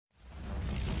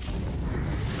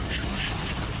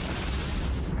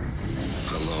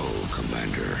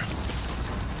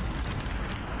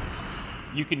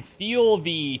You can feel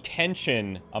the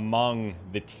tension among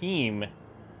the team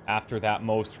after that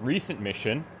most recent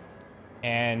mission.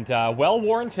 And, well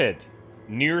warranted.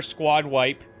 Near squad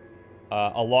wipe.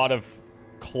 A lot of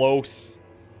close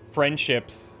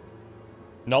friendships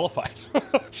nullified.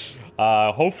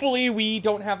 Hopefully we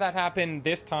don't have that happen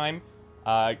this time.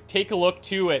 Take a look,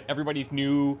 too, at everybody's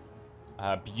new,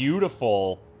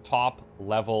 beautiful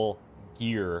top-level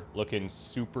gear. Looking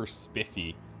super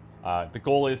spiffy. The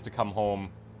goal is to come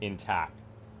home intact.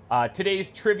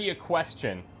 Today's trivia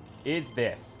question is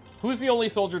this. Who's the only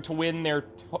soldier to win their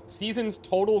season's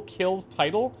total kills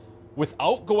title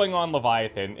without going on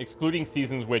Leviathan, excluding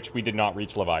seasons which we did not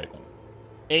reach Leviathan?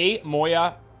 A.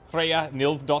 Moya Freya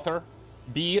Nilsdotter.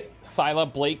 B. Scylla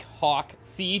Blake Hawk.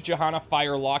 C. Johanna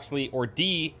Fire Loxley. Or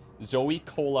D. Zoe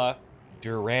Cola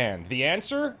Durand. The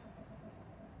answer?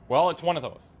 Well, it's one of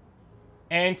those.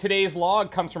 And today's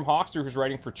log comes from Hawkster, who's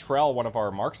writing for Trell, one of our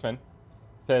marksmen.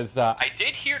 Says, I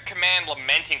did hear Command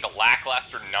lamenting the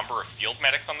lackluster number of field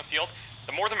medics on the field.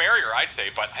 The more the merrier, I'd say,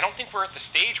 but I don't think we're at the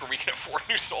stage where we can afford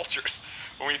new soldiers.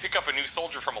 When we pick up a new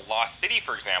soldier from a lost city,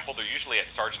 for example, they're usually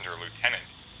at sergeant or lieutenant.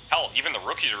 Hell, even the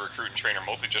rookies are recruit and train are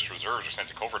mostly just reserves or sent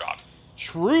to covert ops.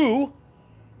 True,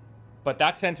 but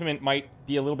that sentiment might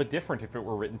be a little bit different if it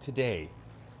were written today.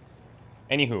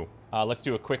 Anywho, let's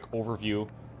do a quick overview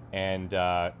and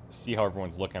see how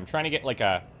everyone's looking. I'm trying to get like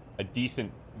a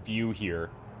decent view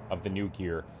here of the new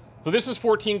gear. So this is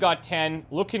 14.10,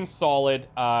 looking solid.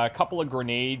 A couple of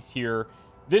grenades here.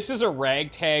 This is a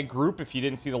ragtag group, if you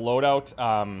didn't see the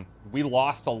loadout. We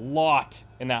lost a lot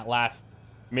in that last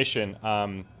mission.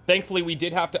 Thankfully, we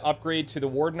did have to upgrade to the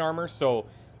Warden armor, so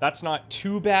that's not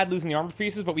too bad losing the armor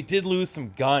pieces, but we did lose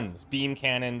some guns, beam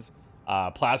cannons,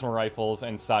 plasma rifles,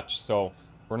 and such, so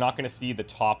we're not going to see the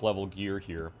top-level gear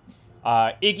here.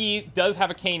 Iggy does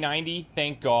have a K90,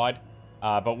 thank God.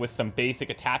 But with some basic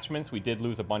attachments, we did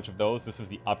lose a bunch of those. This is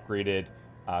the upgraded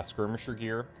skirmisher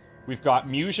gear. We've got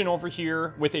Musion over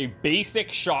here with a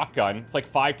basic shotgun. It's like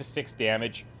 5 to 6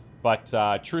 damage.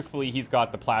 But truthfully, he's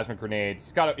got the plasma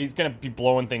grenades. He's going to be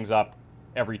blowing things up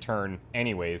every turn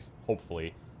anyways,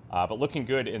 hopefully. But looking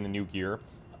good in the new gear.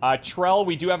 Trell,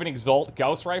 we do have an Exalt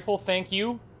Gauss rifle, thank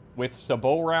you, with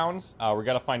sabot rounds. We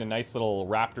got to find a nice little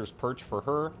Raptor's perch for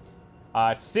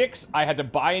her. 6, I had to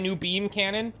buy a new beam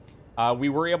cannon. We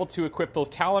were able to equip those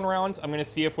Talon rounds. I'm going to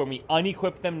see if when we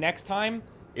unequip them next time,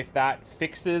 if that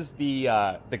fixes the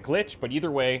glitch. But either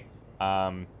way,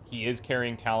 he is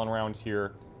carrying Talon rounds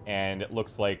here, and it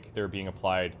looks like they're being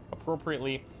applied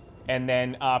appropriately. And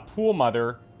then Pool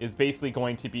Mother is basically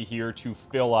going to be here to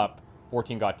fill up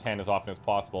 14.10 as often as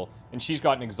possible. And she's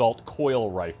got an Exalt coil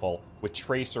rifle with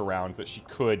tracer rounds that she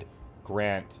could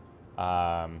grant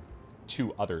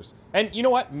to others. And you know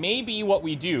what? Maybe what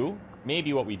we do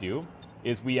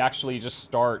is we actually just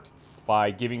start by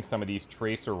giving some of these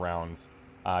tracer rounds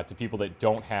to people that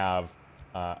don't have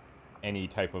any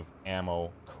type of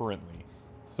ammo currently.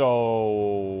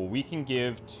 So we can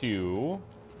give to...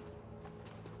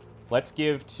 Let's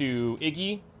give to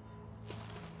Iggy.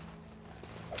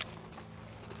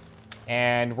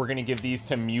 And we're going to give these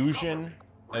to Musion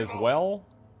as well.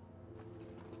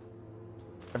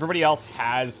 Everybody else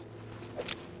has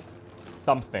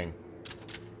something.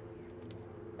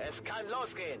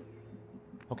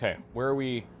 Okay, where are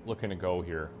we looking to go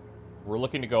here? We're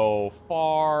looking to go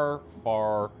far,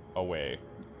 far away.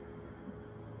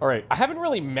 Alright, I haven't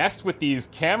really messed with these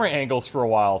camera angles for a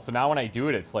while, so now when I do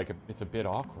it, it's like, it's a bit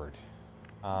awkward.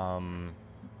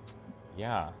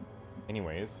 Yeah.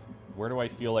 Anyways, where do I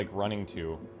feel like running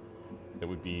to that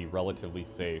would be relatively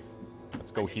safe?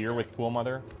 Let's go here with Pool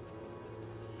Mother.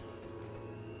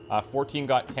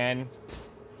 14.10.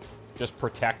 Just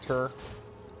protect her.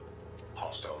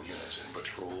 Hostile units in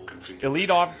patrol configuration. Elite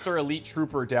officer, elite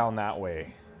trooper down that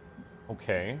way.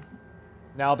 Okay.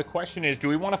 Now the question is, do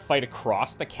we want to fight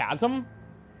across the chasm?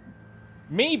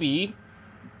 Maybe.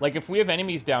 Like if we have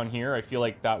enemies down here, I feel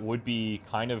like that would be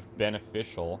kind of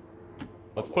beneficial.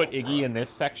 Let's put Iggy in this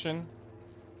section.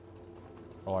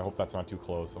 Oh, I hope that's not too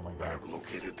close. Oh my god. I have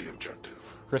located the objective.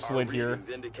 Chrysalid here. Readings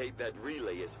indicate that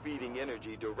relay is feeding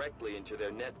energy directly into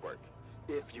their network.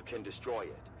 If you can destroy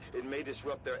it, it may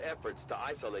disrupt their efforts to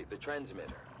isolate the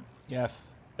transmitter.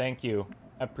 Yes, thank you.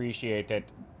 Appreciate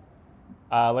it.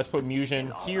 Let's put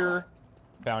Musion here.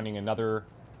 Founding another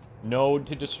node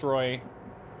to destroy.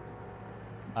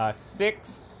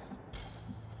 6.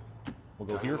 We'll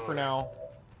go here for now.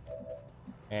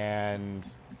 And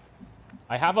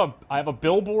I have a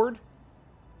billboard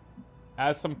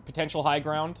as some potential high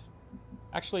ground.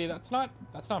 Actually, that's not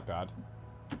bad.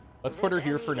 Let's put her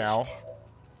here for now.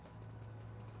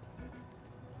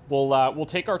 We'll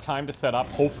take our time to set up,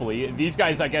 hopefully. These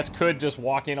guys, I guess, could just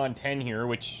walk in on 10 here,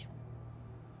 which...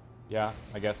 yeah,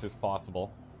 I guess is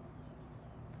possible.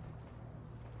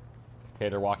 Okay,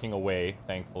 they're walking away,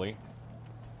 thankfully.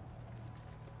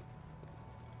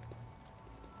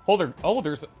 Oh,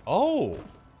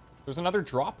 there's another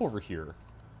drop over here.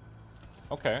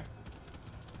 Okay.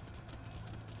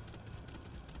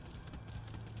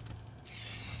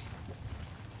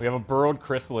 We have a burrowed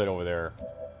chrysalid over there.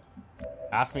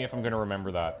 Ask me if I'm gonna remember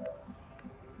that.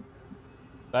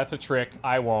 That's a trick.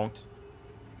 I won't.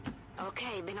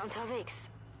 Okay, bin unterwegs.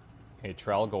 Okay,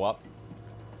 Trell, go up.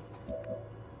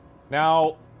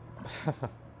 Now,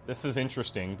 this is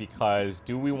interesting because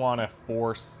do we want to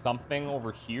force something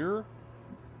over here?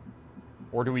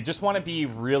 Or do we just want to be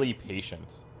really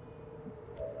patient?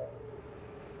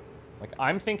 Like,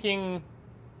 I'm thinking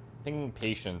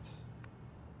patience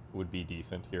would be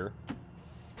decent here.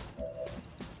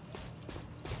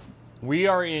 We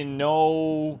are in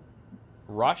no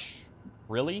rush,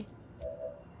 really.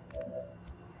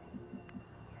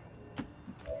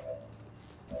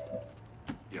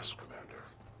 Yes, Commander.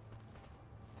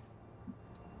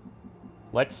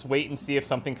 Let's wait and see if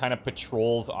something kind of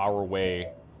patrols our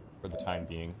way for the time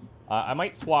being. I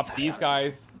might swap these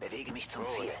guys. Bewege mich zum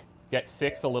Ziel. Get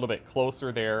 6 a little bit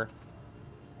closer there.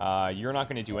 You're not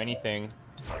going to do anything.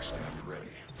 I stand ready.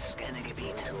 Scanne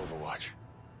Gebiet. To Overwatch.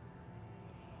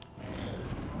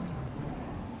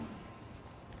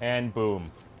 And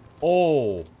boom.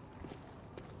 Oh!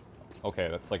 Okay,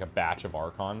 that's like a batch of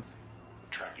Archons.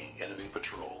 Tracking enemy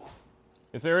patrol.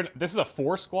 Is there... this is a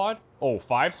 4 squad? Oh,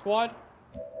 5 squad?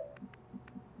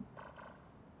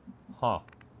 Huh.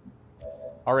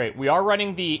 Alright, we are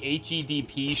running the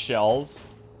HEDP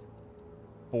shells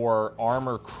for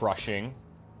armor crushing.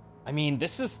 I mean,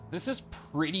 this is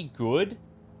pretty good.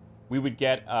 We would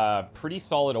get a pretty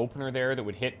solid opener there that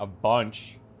would hit a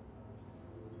bunch.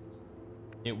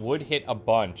 It would hit a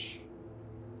bunch.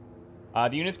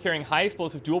 The units carrying high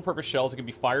explosive dual-purpose shells that can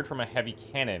be fired from a heavy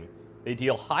cannon. They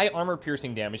deal high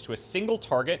armor-piercing damage to a single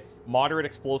target, moderate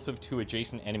explosive to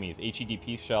adjacent enemies.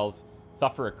 HEDP shells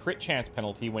suffer a crit chance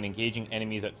penalty when engaging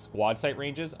enemies at squad site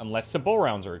ranges, unless sabot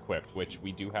rounds are equipped, which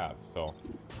we do have. So,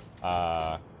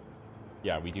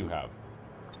 yeah, we do have.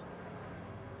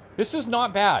 This is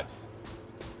not bad.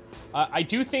 I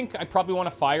do think I probably want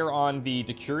to fire on the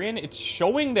Decurion. It's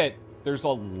showing that there's a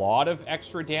lot of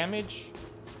extra damage.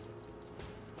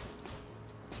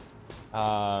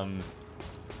 But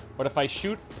if I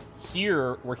shoot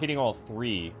here, we're hitting all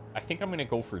 3. I think I'm going to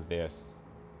go for this.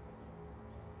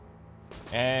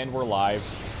 And we're live.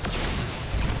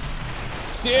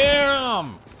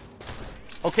 Damn!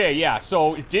 Okay, yeah,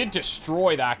 so it did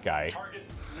destroy that guy. Target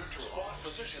neutral. Spot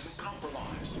position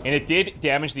compromised. And it did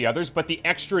damage the others, but the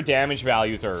extra damage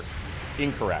values are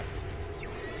incorrect.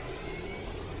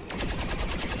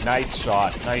 Nice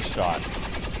shot, nice shot.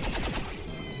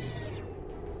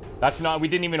 That's not... we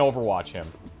didn't even overwatch him.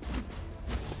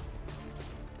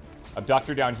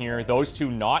 Abductor down here. Those two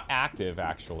not active,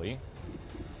 actually.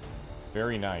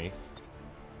 Very nice.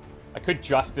 I could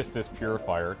justice this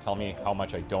purifier. Tell me how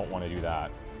much I don't want to do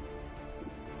that.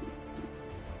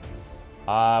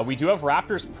 We do have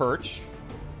Raptor's Perch.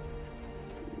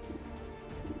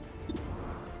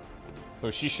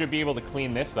 So she should be able to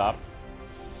clean this up.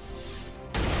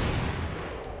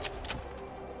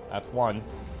 That's one.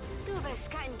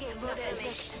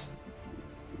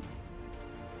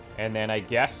 And then I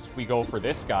guess we go for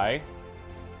this guy.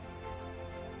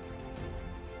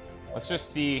 Let's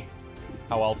just see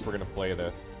how else we're going to play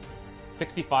this.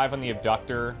 65 on the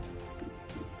Abductor.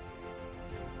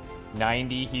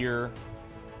 90 here.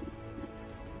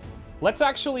 Let's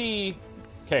actually...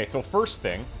 okay, so first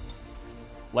thing.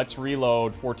 Let's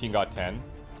reload 14 got 10.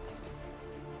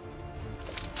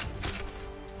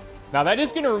 Now that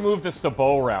is going to remove the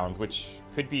sabot rounds, which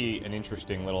could be an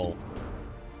interesting little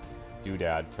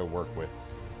doodad to work with.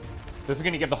 This is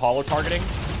going to give the holo targeting.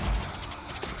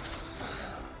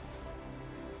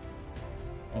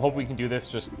 I hope we can do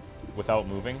this just without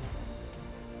moving.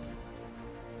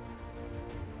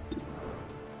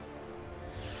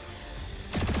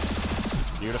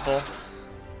 Beautiful.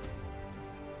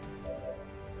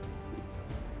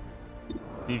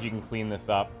 See if you can clean this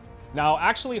up. Now,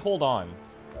 actually, hold on.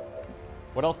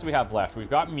 What else do we have left? We've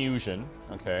got Musion.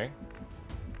 Okay.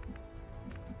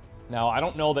 Now, I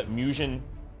don't know that Musion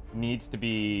needs to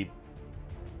be...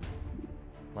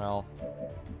 well...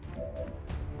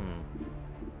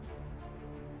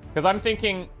 because I'm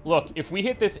thinking, look, if we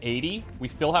hit this 80, we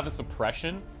still have a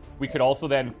suppression. We could also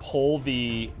then pull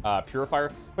the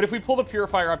Purifier. But if we pull the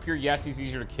Purifier up here, yes, he's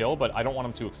easier to kill, but I don't want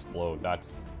him to explode.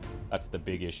 That's That's the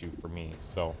big issue for me.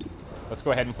 So let's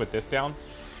go ahead and put this down.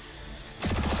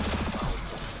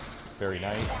 Very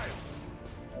nice.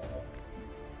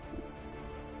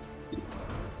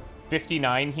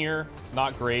 59 here.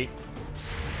 Not great.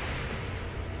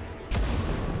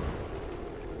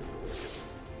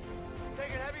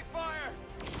 Taking heavy fire.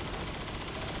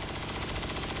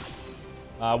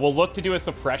 We'll look to do a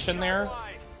suppression there.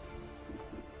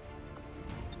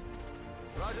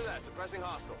 Roger that. Suppressing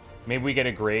hostile. Maybe we get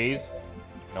a graze.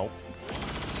 Nope.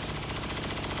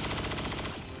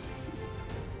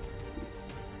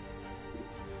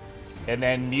 And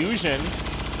then Musion.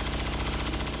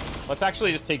 Let's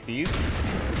actually just take these.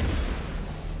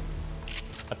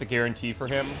 That's a guarantee for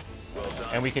him. Well done.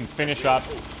 And we can finish up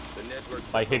The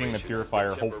network by hitting the separation purifier,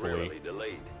 has been hopefully. temporarily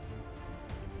delayed.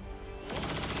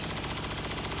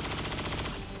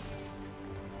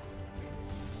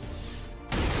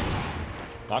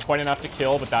 Not quite enough to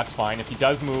kill, but that's fine. If he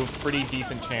does move, pretty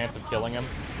decent chance of killing him.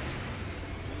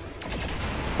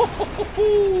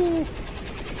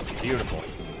 Beautiful.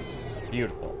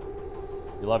 Beautiful.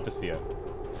 You love to see it.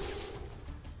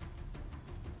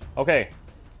 Okay.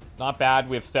 Not bad.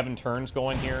 We have 7 turns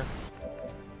going here.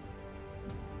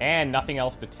 And nothing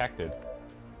else detected.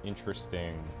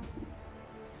 Interesting.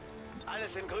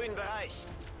 Alles im grünen Bereich.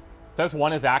 Says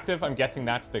 1 is active. I'm guessing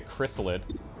that's the chrysalid.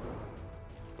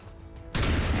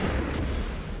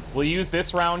 We'll use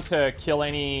this round to kill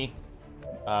any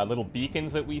little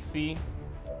beacons that we see.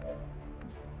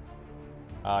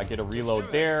 Get a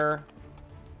reload there.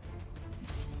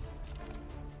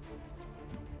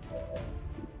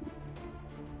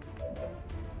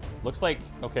 Looks like...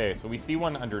 Okay, so we see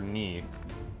one underneath.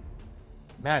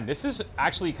 Man, this is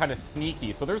actually kind of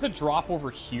sneaky. So there's a drop over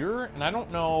here, and I don't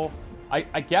know...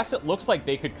 I guess it looks like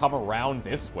they could come around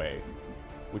this way,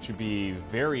 which would be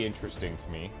very interesting to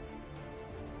me.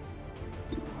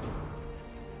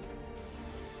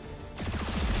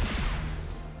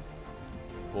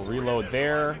 We'll reload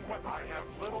there.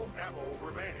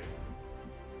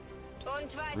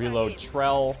 Reload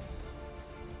Trell.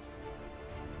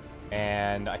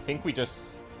 And I think we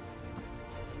just...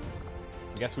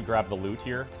 I guess we grab the loot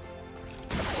here.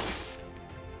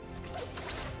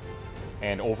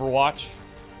 And Overwatch.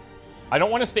 I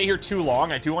don't want to stay here too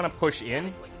long. I do want to push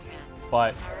in.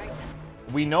 But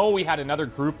we know we had another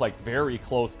group like very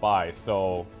close by.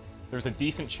 So there's a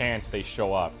decent chance they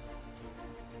show up.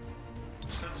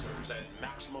 Sensors at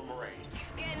maximum range.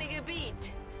 Scanning a beat.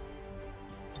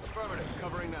 Affirmative.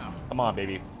 Covering now. Come on,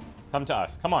 baby. Come to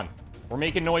us. Come on. We're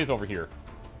making noise over here.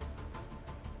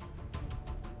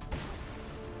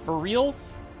 For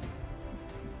reals?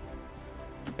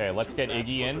 Okay, let's get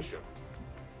Iggy in.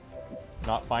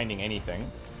 Not finding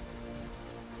anything.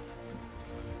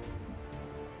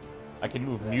 I can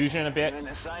move Musion a bit.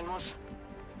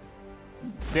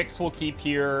 6 will keep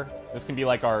here. This can be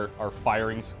like our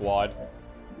firing squad.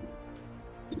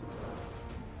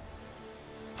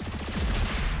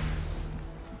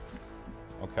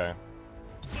 Okay.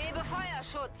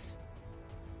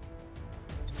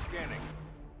 Scanning.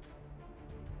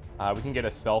 We can get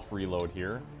a self-reload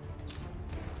here.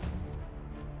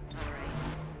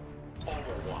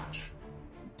 Overwatch.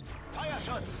 Fire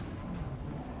shots.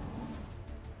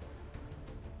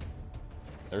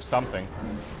 There's something.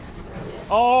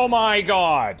 Oh my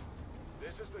god!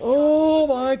 Oh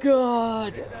my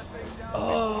god!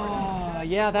 Oh,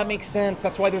 yeah, that makes sense.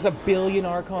 That's why there's a billion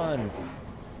Archons.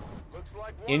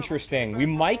 Interesting. We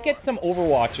might get some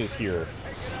Overwatches here.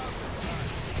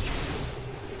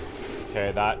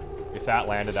 Okay, that... If that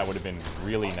landed, that would have been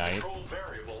really nice.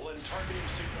 Variable in targeting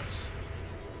sequence.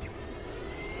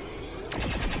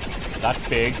 That's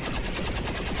big.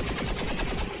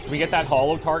 Can we get that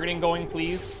hollow targeting going,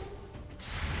 please?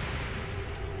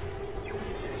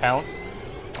 Pounce.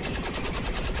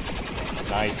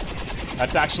 Nice.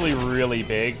 That's actually really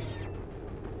big.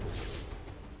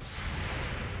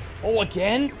 Oh,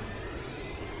 again?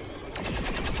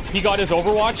 He got his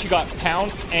Overwatch, he got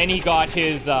Pounce, and he got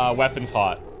his weapons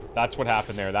hot. That's what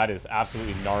happened there. That is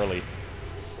absolutely gnarly.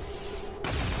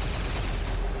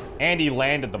 And he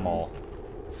landed them all.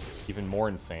 Even more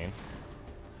insane.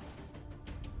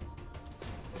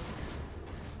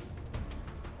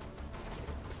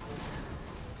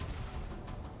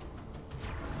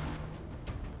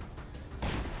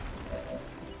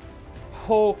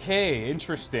 Okay,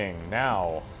 interesting.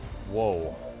 Now,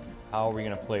 whoa. How are we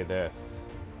gonna play this?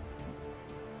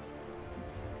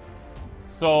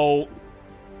 So,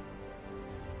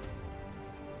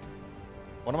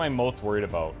 what am I most worried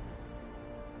about?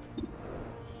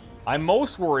 I'm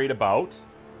most worried about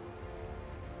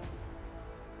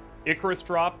Icarus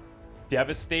drop,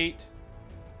 Devastate,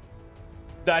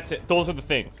 That's it. Those are the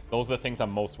things. Those are the things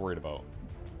I'm most worried about.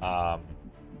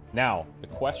 Now, the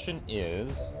question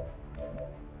is,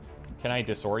 can I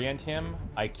disorient him?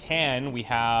 I can. We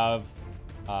have,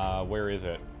 where is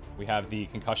it? We have the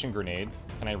concussion grenades.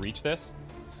 Can I reach this?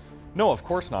 No, of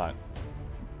course not.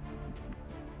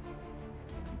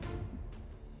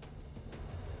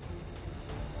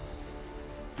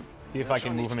 See if I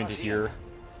can move him into here.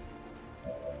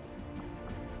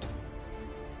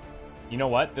 You know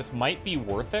what? This might be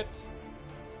worth it.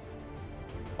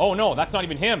 Oh, no, that's not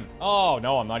even him. Oh,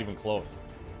 no, I'm not even close.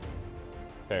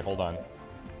 Okay, hold on.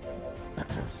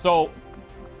 So,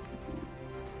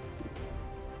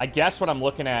 I guess what I'm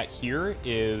looking at here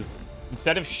is,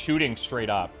 instead of shooting straight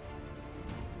up,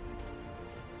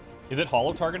 is it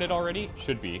holo targeted already?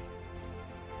 Should be.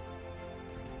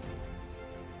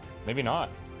 Maybe not.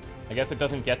 I guess it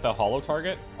doesn't get the holo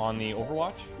target on the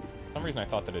Overwatch. For some reason I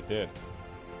thought that it did.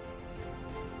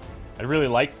 I'd really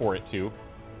like for it to.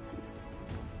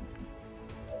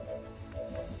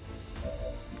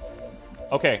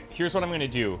 Okay, here's what I'm gonna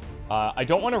do. I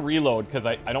don't want to reload because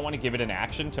I don't want to give it an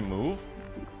action to move.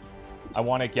 I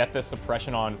want to get the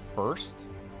suppression on first.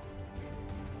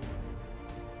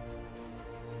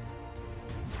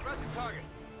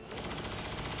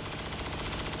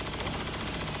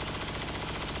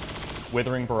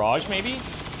 Withering Barrage, maybe?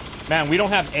 Man, we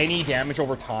don't have any damage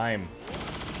over time.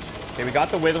 Okay, we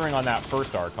got the Withering on that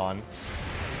first Archon.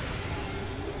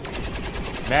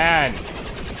 Man.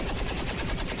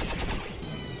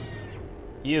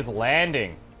 He is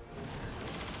landing.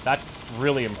 That's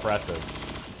really impressive.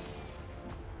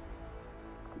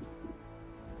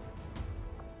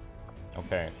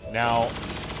 Okay, now...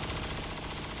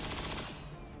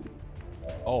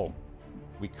 Oh,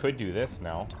 we could do this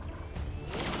now.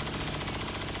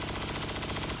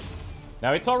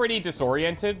 Now, it's already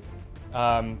disoriented,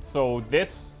 so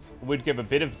this would give a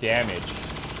bit of damage.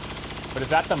 But is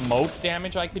that the most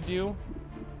damage I could do?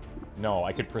 No,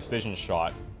 I could precision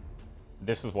shot.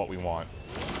 This is what we want.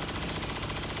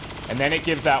 And then it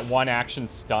gives that one action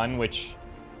stun, which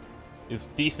is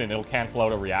decent. It'll cancel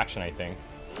out a reaction, I think.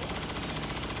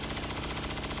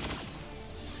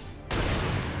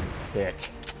 Sick.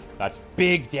 That's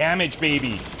big damage,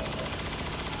 baby.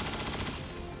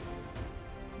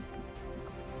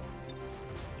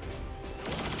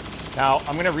 Now,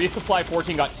 I'm going to resupply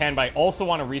 14.10, but I also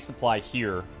want to resupply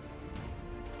here.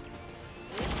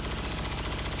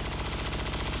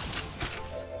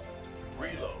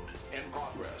 Reload in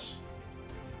progress.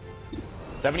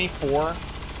 74.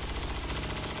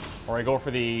 Or I go for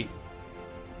the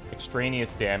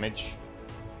extraneous damage.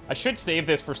 I should save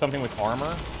this for something with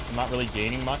armor. I'm not really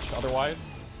gaining much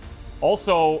otherwise.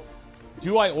 Also,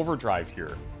 do I overdrive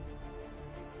here?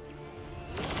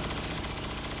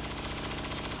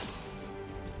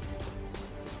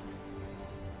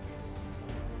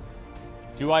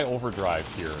 Do I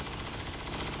overdrive here?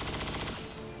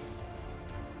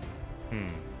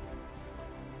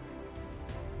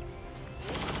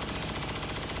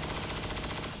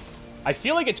 I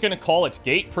feel like it's going to call its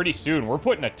gate pretty soon. We're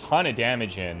putting a ton of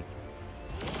damage in.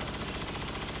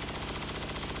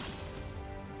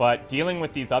 But dealing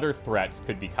with these other threats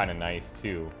could be kind of nice,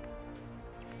 too.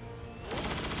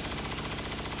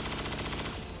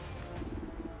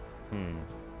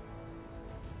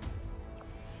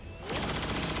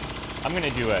 I'm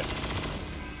gonna do it.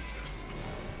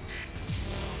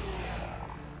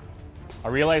 I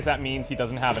realize that means he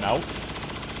doesn't have an out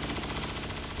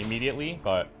immediately,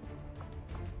 but...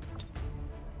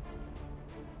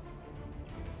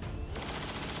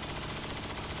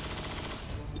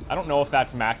 I don't know if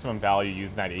that's maximum value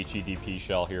using that HEDP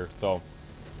shell here, so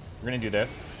we're gonna do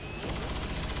this.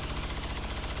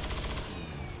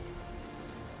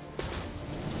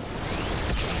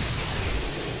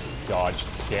 Dodged.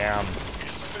 Damn.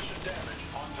 Insufficient damage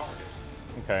on target.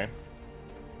 Okay.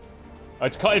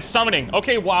 Oh, it's summoning.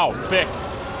 Okay, wow. Sick.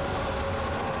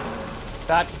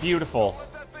 That's beautiful.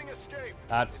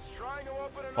 That's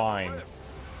fine.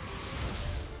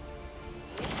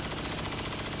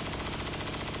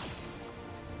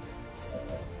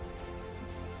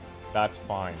 That's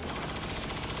fine.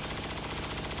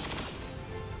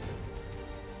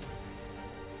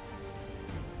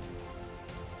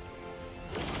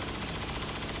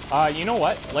 You know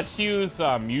what? Let's use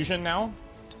Musion now.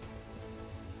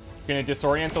 It's gonna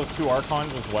disorient those two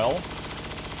Archons as well.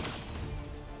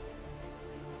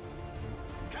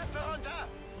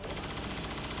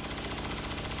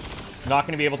 Not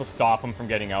gonna be able to stop him from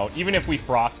getting out. Even if we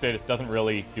frost it, it doesn't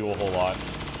really do a whole lot.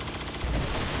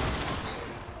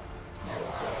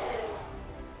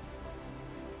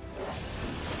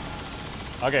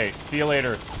 Okay, see you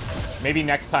later. Maybe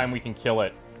next time we can kill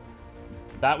it.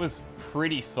 That was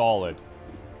pretty solid.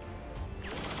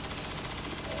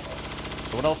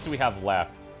 So what else do we have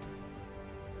left?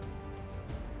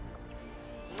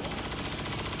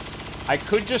 I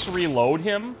could just reload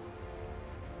him,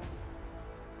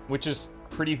 which is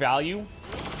pretty value.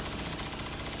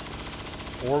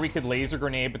 Or we could laser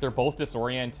grenade, but they're both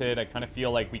disoriented. I kind of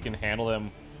feel like we can handle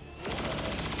them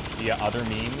via other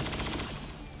means.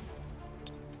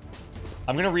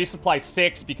 I'm going to resupply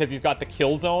 6 because he's got the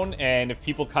kill zone, and if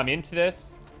people come into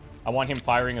this, I want him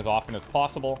firing as often as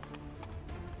possible.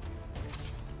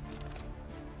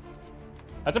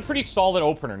 That's a pretty solid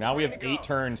opener. Now we have 8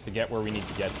 turns to get where we need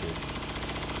to get to.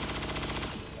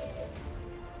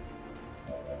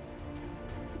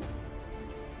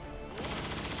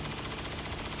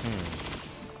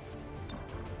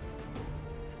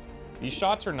 These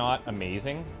shots are not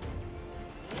amazing.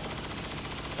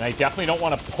 And I definitely don't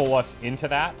want to pull us into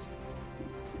that.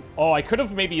 Oh, I could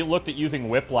have maybe looked at using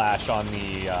Whiplash on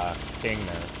the king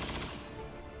there.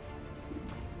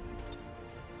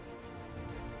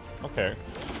 Okay.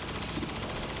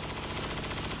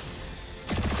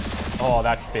 Oh,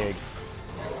 that's big.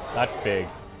 That's big.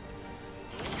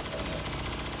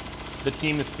 The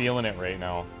team is feeling it right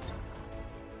now.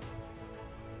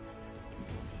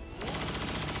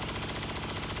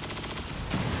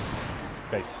 This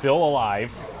guy's still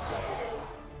alive.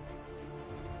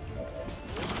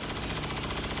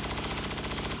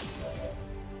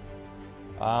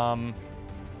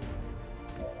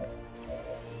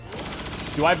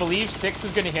 Do I believe 6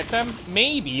 is going to hit them?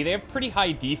 Maybe. They have pretty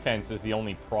high defense is the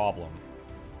only problem.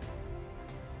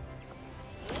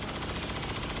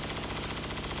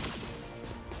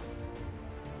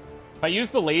 If I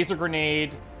use the laser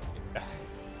grenade...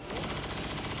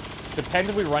 Depends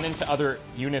if we run into other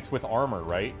units with armor,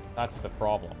 right? That's the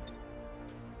problem.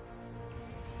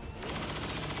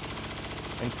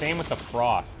 And same with the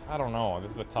frost. I don't know.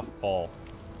 This is a tough call.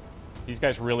 If these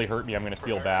guys really hurt me, I'm going to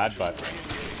feel bad, but...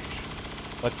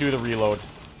 Let's do the reload.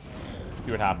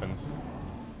 See what happens.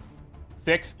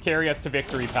 6, carry us to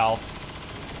victory, pal.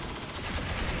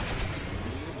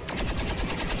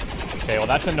 Okay, well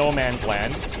that's a no man's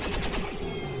land.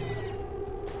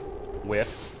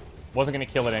 Whiffed. Wasn't gonna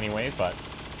kill it anyway, but...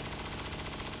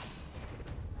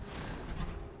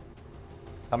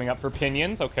 Coming up for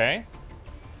pinions, okay.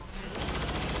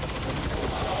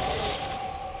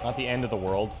 Not the end of the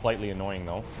world, slightly annoying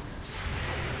though.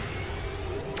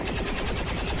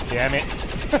 Damn it.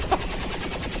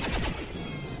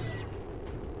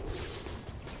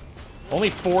 Only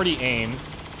 40 aim.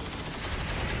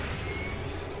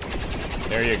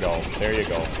 There you go. There you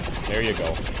go. There you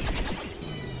go.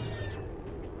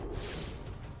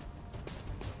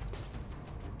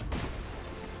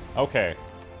 Okay.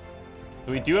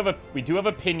 So we do have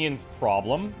a pinions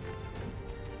problem.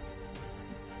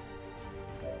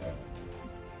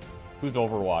 Who's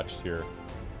overwatched here?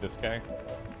 This guy?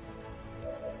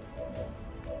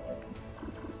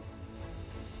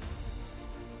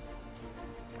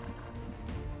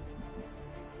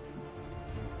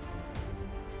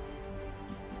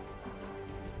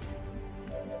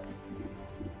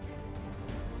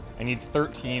 I need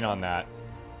 13 on that.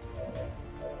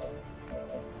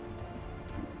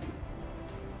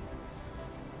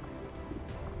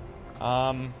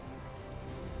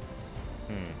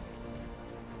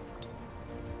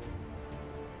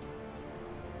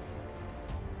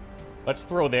 Let's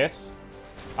throw this.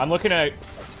 I'm looking to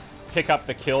pick up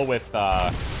the kill with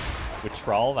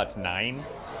Trull. That's 9.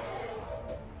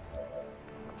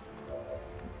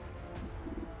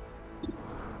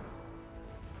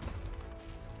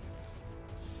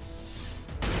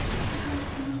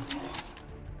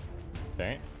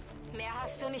 Okay. Mehr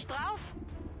hast du nicht drauf?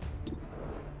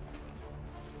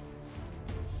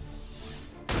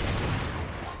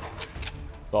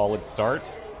 Solid start.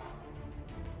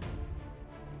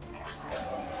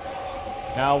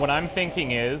 Now, what I'm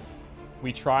thinking is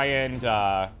we try and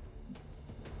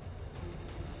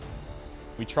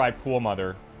we try Pool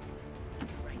Mother.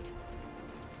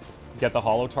 Get the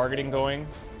holo targeting going.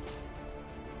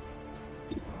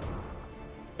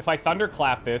 If I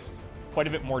thunderclap this, quite a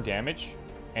bit more damage,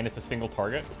 and it's a single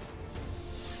target.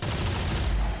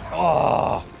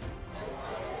 Oh.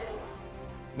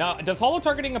 Now, does holo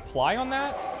targeting apply on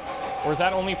that? Or is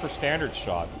that only for standard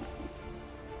shots?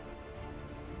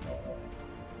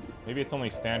 Maybe it's only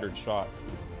standard shots.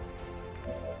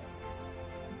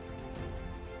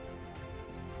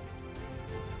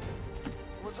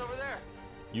 What's over there?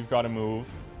 You've got to move.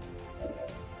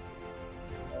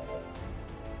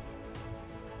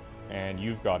 And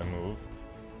you've got to move.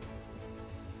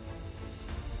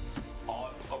 On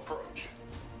approach.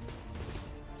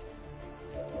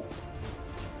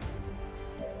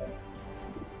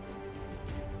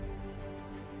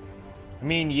 I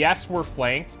mean, yes, we're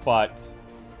flanked, but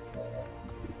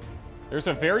there's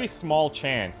a very small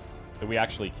chance that we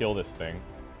actually kill this thing.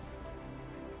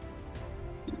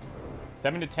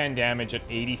 7 to 10 damage at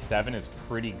 87 is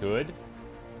pretty good.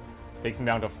 Takes him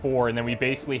down to 4, and then we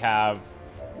basically have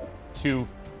two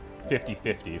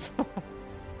 50-50s. Which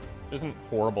isn't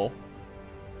horrible.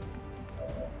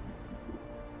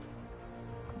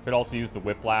 Could also use the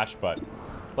whiplash, but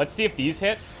let's see if these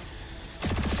hit.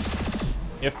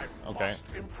 If okay.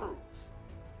 Improve.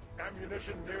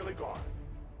 Ammunition nearly gone.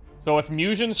 So if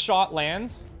Musion's shot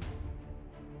lands,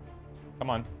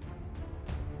 come on.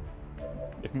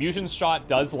 If Musion's shot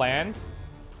does land,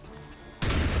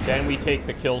 then we take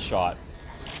the kill shot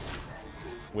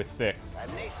with 6.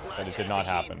 But it did not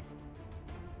happen.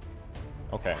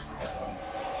 Okay.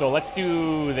 So let's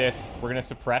do this. We're gonna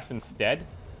suppress instead.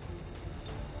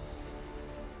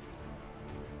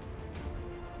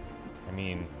 I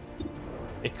mean,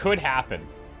 it could happen.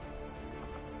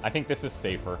 I think this is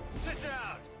safer.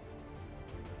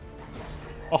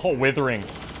 Oh, withering.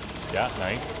 Yeah,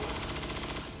 nice.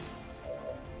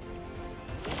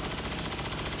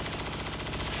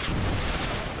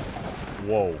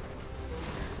 Whoa.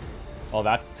 Oh,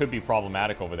 that could be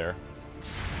problematic over there.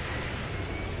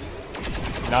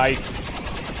 Nice.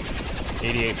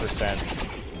 88%.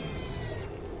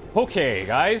 Okay,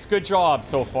 guys. Good job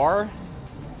so far.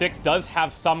 6 does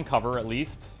have some cover, at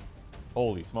least.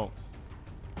 Holy smokes.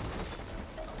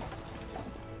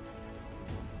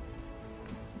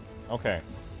 Okay.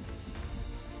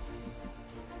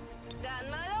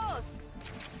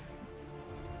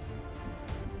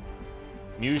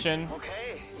 Musion.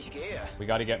 Okay, ich gehe. We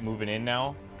got to get moving in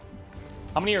now.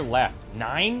 How many are left?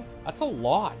 9? That's a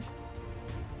lot.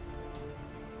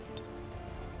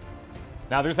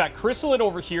 Now, there's that chrysalid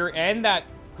over here and that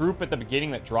group at the beginning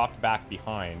that dropped back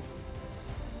behind.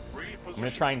 I'm going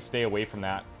to try and stay away from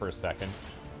that for a second.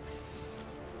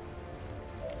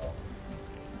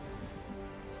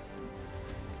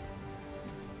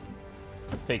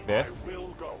 Let's take this.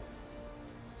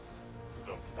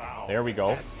 There we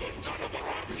go.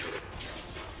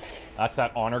 That's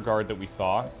that honor guard that we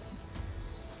saw.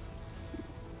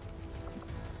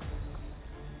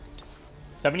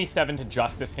 77 to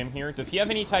justice him here. Does he have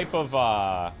any type of,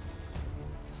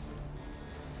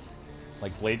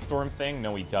 like, Bladestorm thing?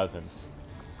 No, he doesn't.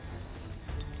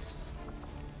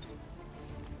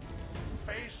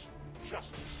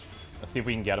 Let's see if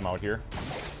we can get him out here.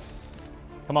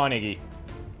 Come on, Iggy.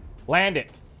 Land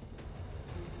it.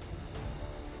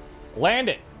 Land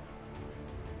it.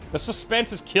 The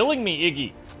suspense is killing me,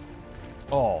 Iggy.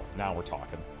 Oh, now we're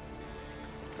talking.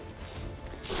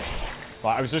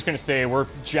 Well, I was just going to say, we're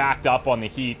jacked up on the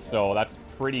heat, so that's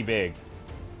pretty big.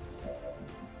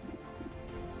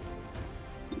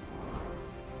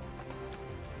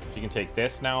 You can take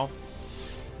this now.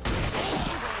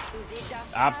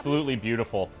 Absolutely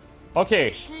beautiful.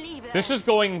 Okay, this is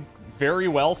going very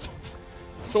well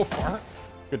so far.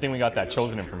 Good thing we got that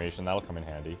chosen information. That'll come in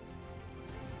handy.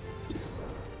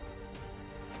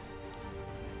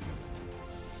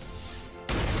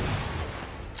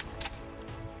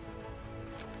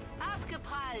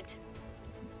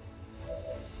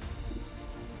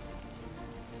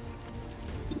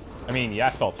 I mean,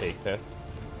 yes, I'll take this.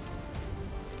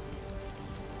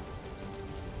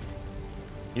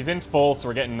 He's in full, so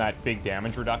we're getting that big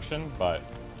damage reduction, but...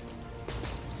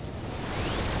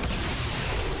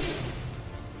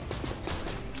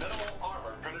 Minimal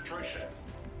armor penetration.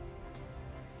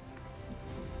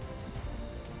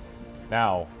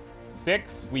 Now,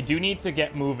 6, we do need to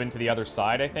get moving to the other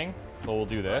side, I think. So we'll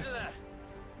do this.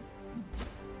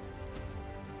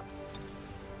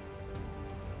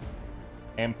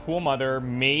 And Pool Mother,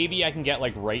 maybe I can get,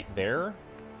 like, right there.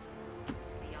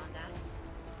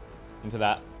 Into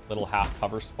that little half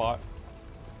cover spot.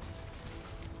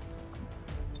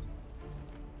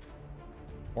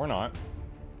 Or not.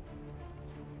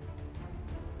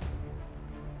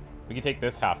 We can take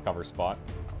this half cover spot.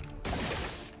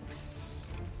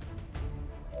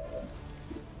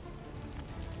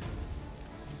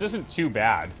 This isn't too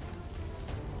bad.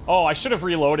 Oh, I should have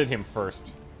reloaded him first.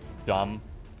 Dumb.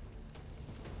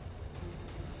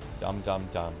 Dumb, dumb,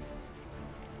 dumb.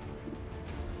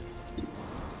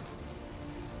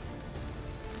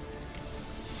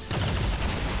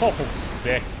 Oh,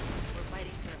 sick.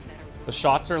 The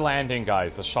shots are landing,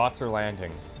 guys. The shots are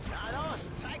landing.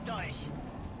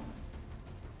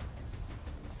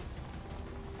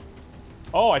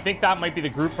 Oh, I think that might be the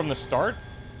group from the start.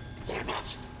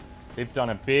 They've done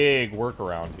a big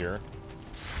workaround here.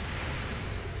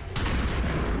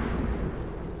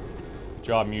 Good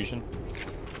job, Musion.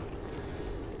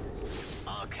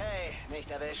 Okay, Okay, nicht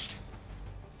erwischt.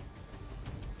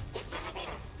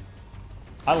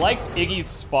 I like Iggy's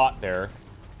spot there.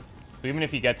 Even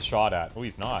if he gets shot at. Oh,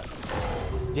 he's not.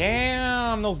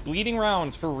 Damn, those bleeding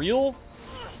rounds, for real?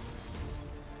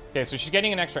 Okay, so she's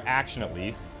getting an extra action at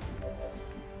least.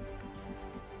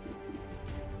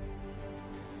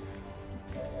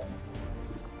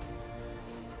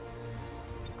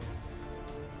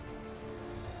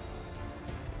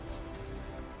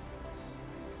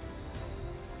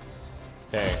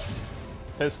 Okay.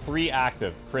 It says 3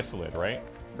 active. Chrysalid, right?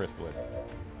 Chrysalid.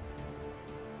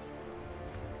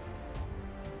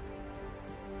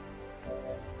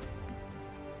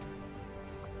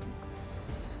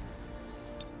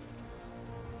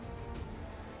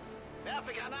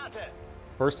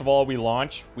 First of all, we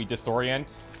launch, we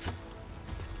disorient,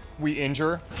 we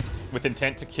injure with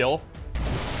intent to kill.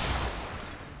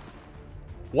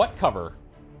 What cover?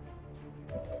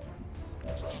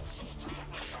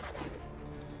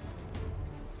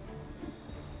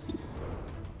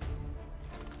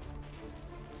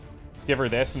 Let's give her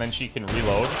this and then she can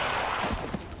reload.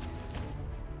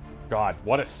 God,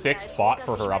 what a sick spot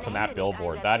for her up in that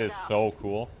billboard. That is so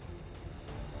cool.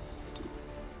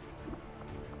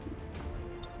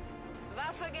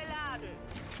 Waffe geladen.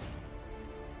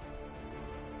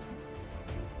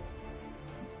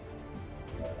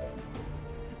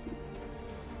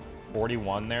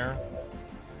 41 there.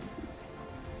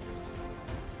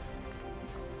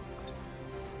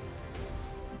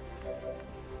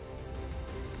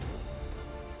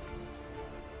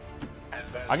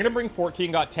 I'm gonna bring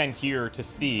 14 got 10 here to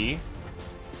see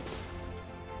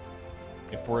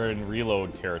if we're in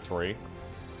reload territory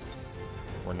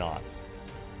or not.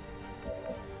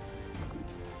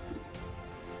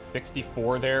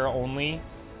 64 there only.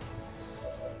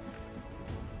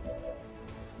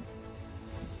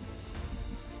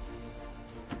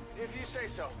 If you say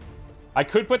so. I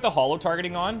could put the holo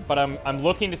targeting on, but I'm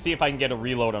looking to see if I can get a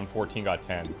reload on 14 got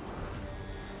 10.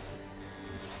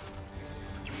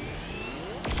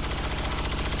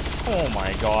 Oh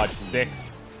my god,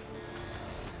 6.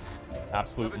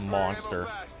 Absolute monster.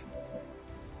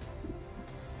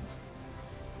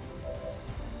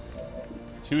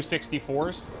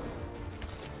 264s.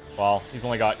 Well, he's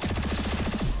only got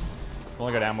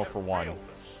ammo for 1.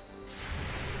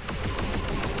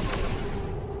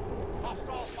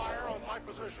 Hostile fire on my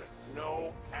position.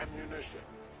 No ammunition.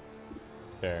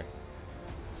 Okay.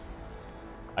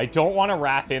 I don't want to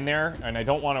Wrath in there, and I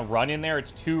don't want to run in there.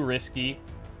 It's too risky.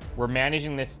 We're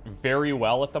managing this very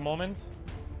well at the moment.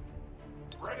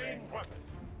 Ready weapon.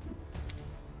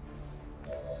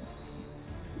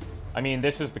 I mean,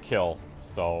 this is the kill,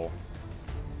 so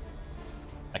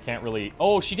I can't really...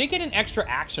 Oh, she did get an extra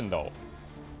action, though.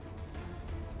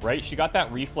 Right? She got that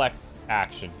reflex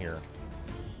action here.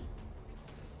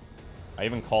 I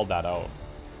even called that out.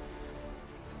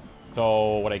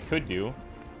 So, what I could do...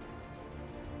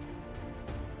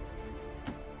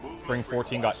 Let's bring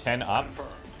 14 got 10 up.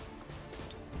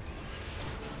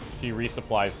 She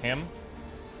resupplies him.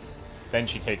 Then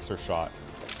she takes her shot.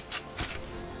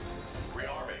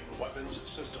 Rearming weapons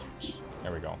systems.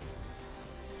 There we go.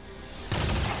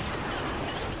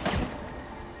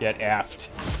 Get effed.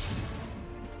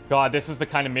 God, this is the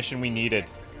kind of mission we needed.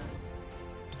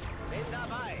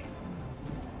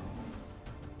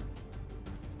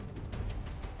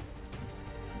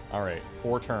 Alright,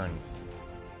 4 turns.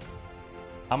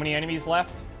 How many enemies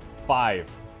left? 5.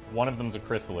 One of them's a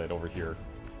chrysalid over here.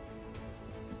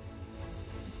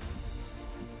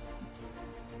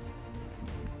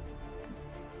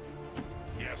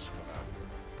 Yes, Commander.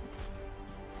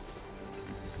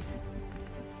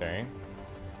 Okay.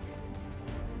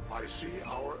 I see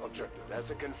our objective.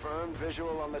 That's a confirmed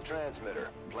visual on the transmitter.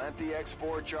 Plant the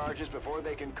X4 charges before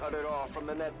they can cut it off from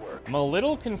the network. I'm a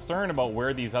little concerned about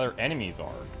where these other enemies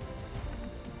are.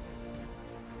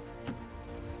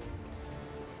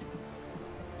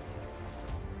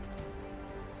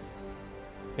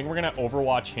 I think we're gonna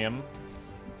overwatch him.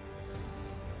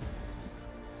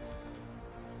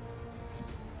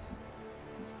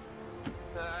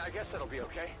 I guess that'll be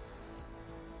okay.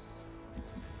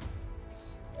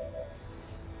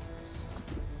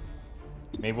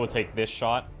 Maybe we'll take this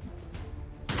shot.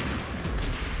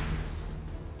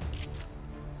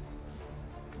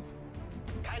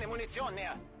 Keine Munition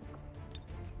mehr.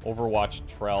 Overwatch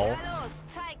Trell. Na los,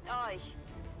 zeigt euch.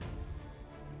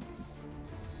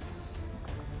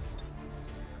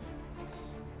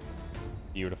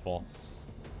 Beautiful.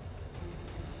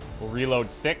 We'll reload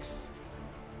 6.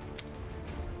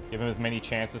 Give him as many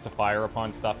chances to fire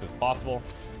upon stuff as possible.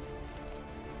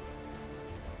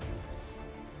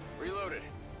 Reloaded.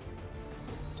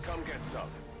 Come get some.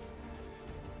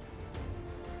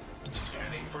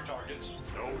 for targets.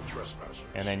 No trespassers.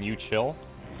 And then you chill.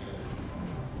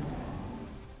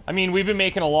 I mean, we've been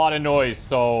making a lot of noise,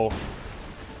 so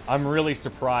I'm really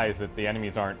surprised that the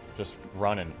enemies aren't just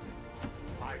running.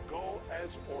 I go as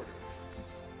ordered.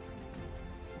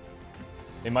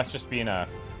 They must just be in a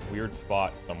weird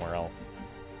spot somewhere else.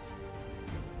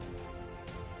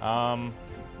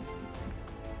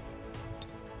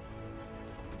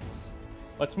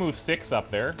 Let's move 6 up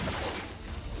there.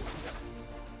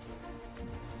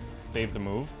 Saves a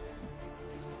move.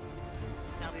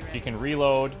 She can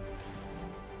reload.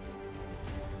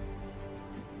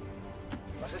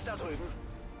 Was ist da drüben?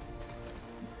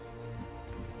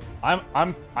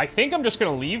 I think I'm just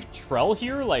gonna leave Trell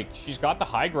here. Like, she's got the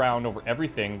high ground over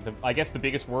everything. I guess the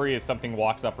biggest worry is something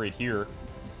walks up right here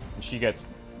and she gets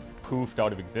poofed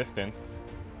out of existence.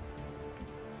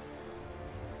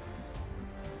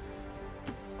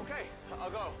 Okay, I'll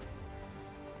go.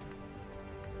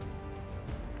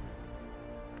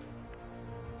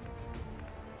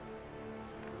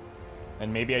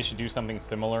 And maybe I should do something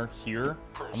similar here.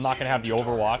 I'm not gonna have the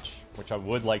Overwatch, which I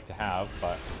would like to have,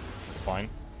 but it's fine.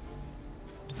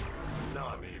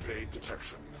 Non-evade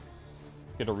detection.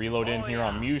 Get a reload in here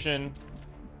on Musion.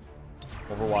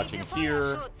 Overwatching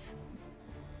here.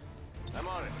 I'm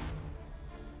on it.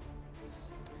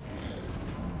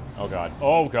 Oh god.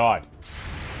 Oh god.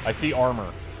 I see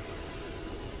armor.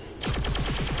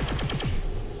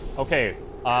 Okay.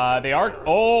 They are...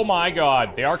 Oh my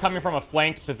god. They are coming from a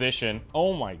flanked position.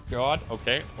 Oh my god.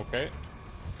 Okay. Okay.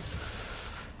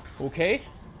 Okay.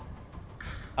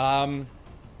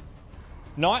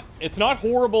 It's not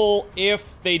horrible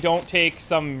if they don't take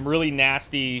some really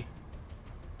nasty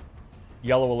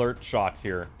yellow alert shots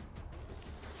here.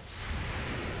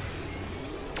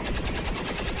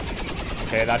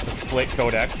 Okay, that's a split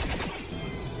codex. I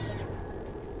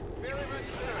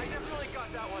definitely got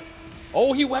that one.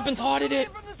 Oh, he weapons hotted it!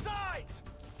 From the sides.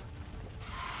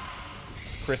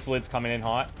 Chrysalid's coming in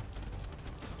hot.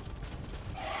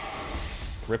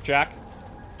 Ripjack.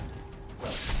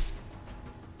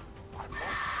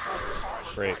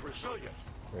 Great.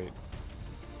 Great.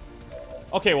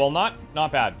 Okay, well, not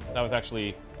bad. That was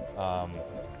actually,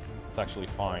 it's actually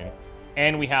fine.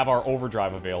 And we have our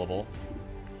overdrive available.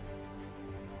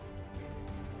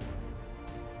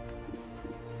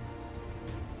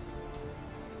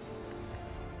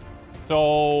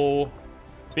 So,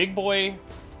 Big Boy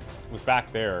was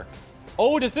back there.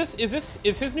 Oh, is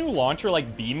his new launcher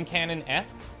like beam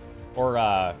cannon-esque?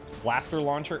 Or, blaster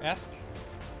launcher-esque?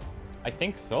 I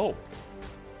think so.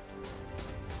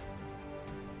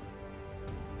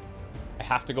 I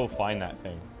have to go find that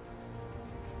thing.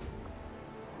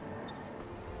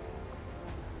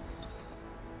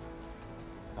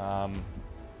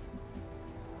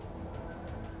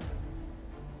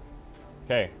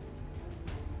 Okay.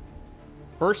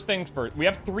 First thing first. We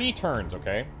have 3 turns,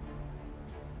 okay?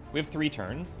 We have 3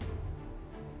 turns.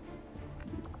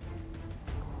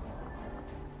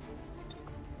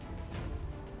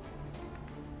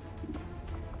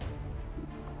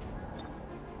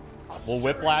 We'll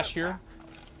whiplash here.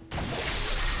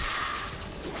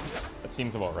 That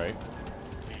seems about right.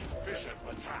 Efficient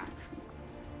attack.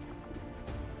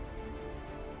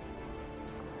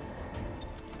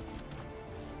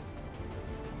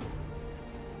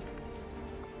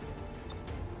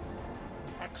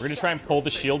 We're gonna try and pull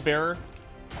the shield bearer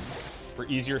for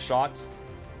easier shots.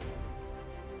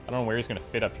 I don't know where he's gonna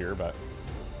fit up here, but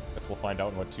I guess we'll find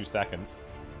out in, what, 2 seconds.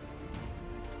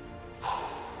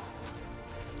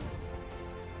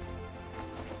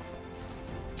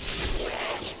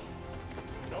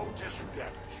 No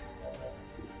disadvantage.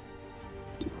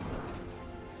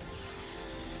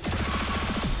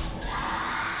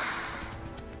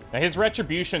 Now his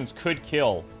retributions could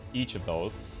kill each of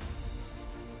those.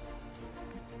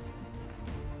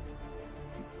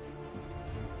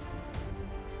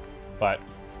 But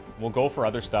we'll go for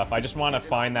other stuff. I just want to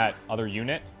find that other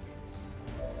unit.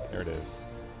 There it is.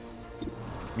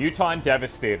 Muton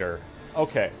Devastator.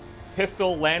 Okay.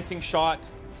 Pistol, Lancing Shot.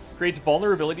 Creates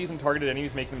vulnerabilities in targeted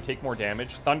enemies, making them take more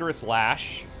damage. Thunderous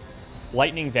Lash.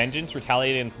 Lightning Vengeance.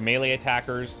 Retaliate against melee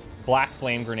attackers. Black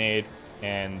Flame Grenade.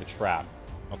 And the Trap.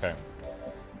 Okay.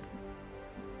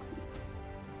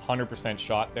 100%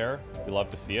 shot there. We love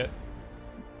to see it.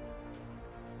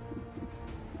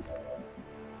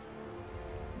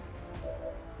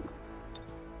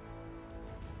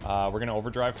 We're gonna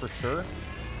overdrive for sure.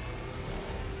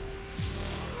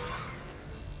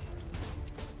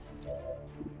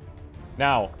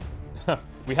 Now,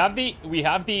 we have the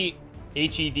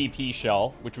HEDP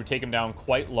shell, which would take him down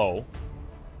quite low.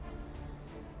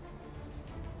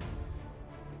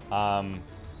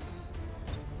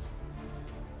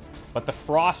 But the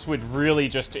frost would really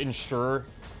just ensure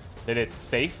that it's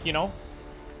safe, you know?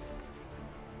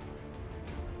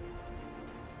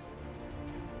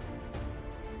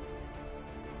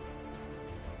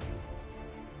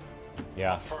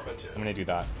 Yeah, I'm gonna do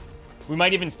that. We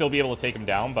might even still be able to take him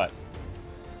down, but...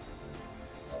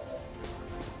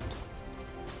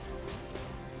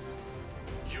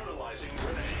 Utilizing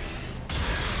grenade.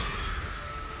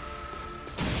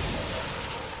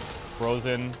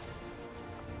 Frozen.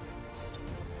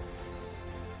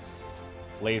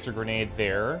 Laser grenade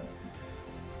there.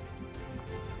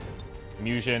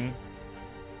 Musion.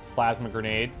 Plasma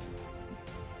grenades.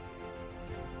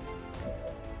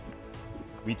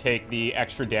 We take the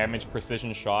extra damage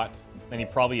precision shot. Then he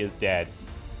probably is dead.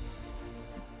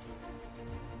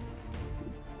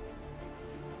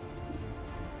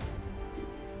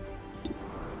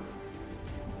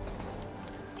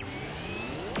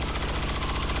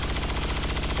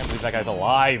 Can't believe that guy's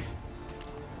alive.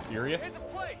 Serious?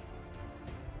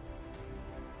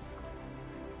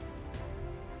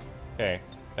 Okay,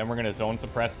 then we're gonna zone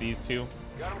suppress these two.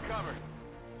 Got him covered.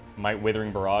 Might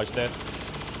Withering Barrage this.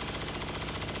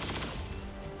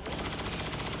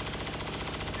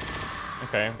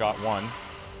 Okay, got one.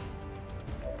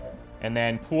 And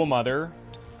then Pool Mother.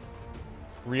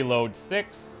 Reload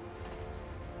 6.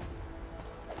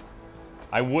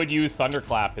 I would use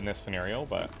Thunderclap in this scenario,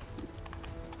 but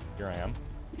here I am.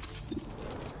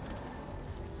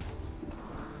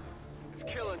 It's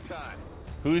killing time.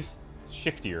 Who's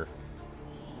shiftier?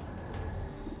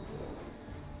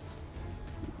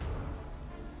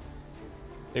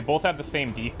 They both have the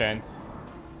same defense.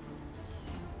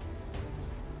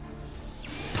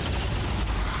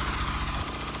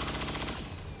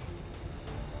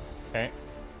 Okay.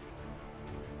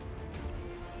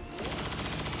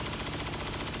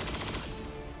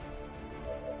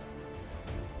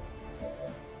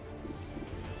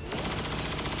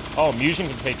 Oh, Musion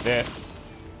can take this.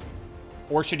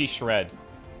 Or should he shred?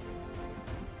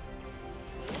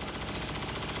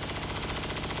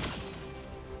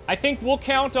 I think we'll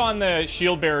count on the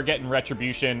shield bearer getting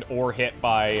retribution or hit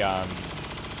by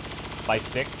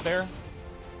 6 there.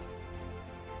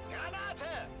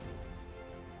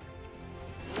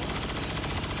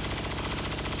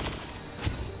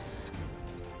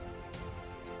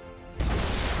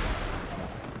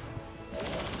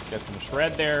 Get some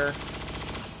shred there.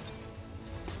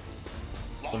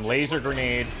 Some laser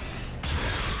grenade.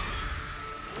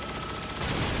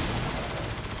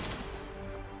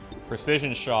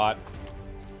 Precision shot.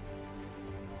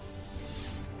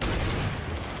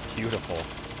 Beautiful.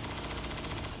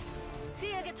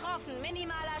 Ziel getroffen,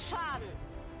 minimaler Schaden.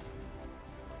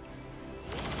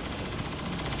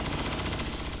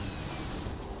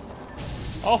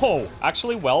 Oh,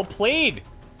 actually well played.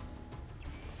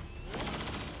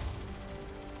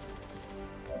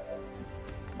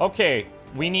 Okay,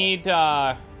 we need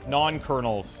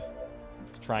non-kernels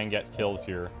to try and get kills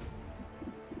here.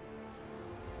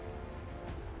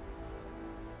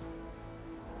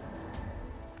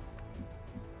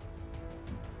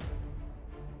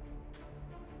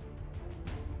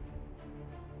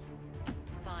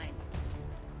 Fine.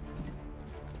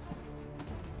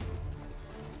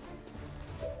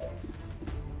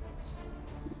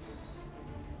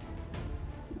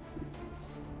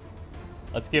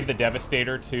 Let's give the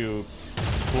Devastator to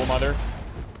Pool Mother.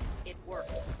 It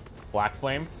worked. Black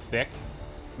Flame, sick.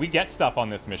 We get stuff on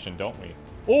this mission, don't we?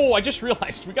 Oh, I just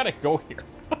realized we gotta go here.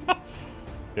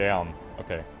 Damn.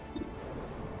 Okay.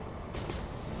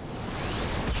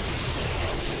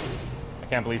 I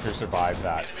can't believe you survived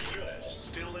that. Enemy unit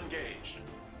still engaged.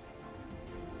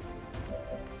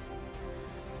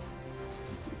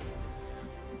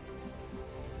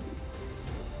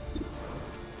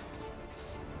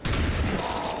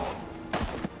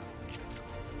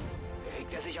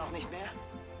 Regt sich auch nicht mehr?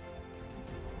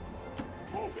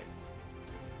 Moving.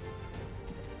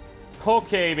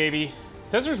 Okay, baby. It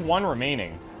says there's one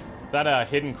remaining. Is that a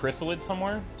hidden chrysalid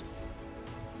somewhere?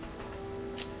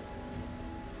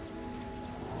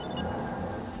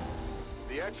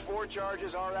 The X4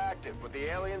 charges are active, but the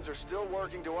aliens are still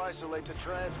working to isolate the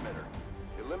transmitter.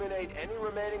 Eliminate any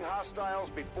remaining hostiles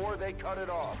before they cut it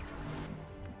off.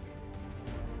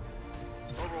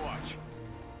 Overwatch.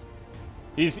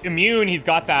 He's immune. He's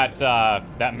got that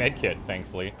that med kit,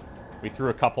 thankfully. We threw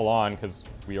a couple on because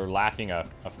we are lacking a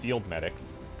field medic.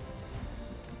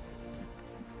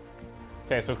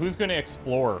 Okay, so who's going to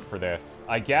explore for this?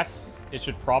 I guess it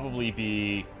should probably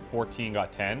be 14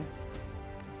 got 10.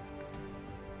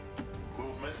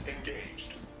 Movement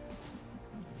engaged.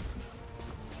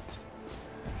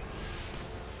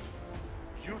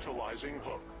 Utilizing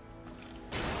hook.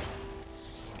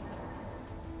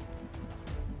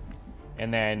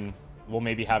 And then we'll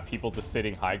maybe have people just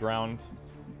sitting high ground.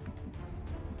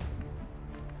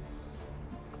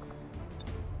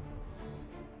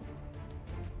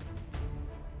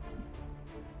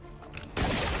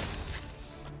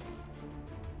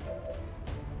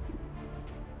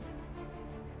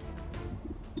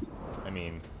 I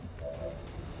mean...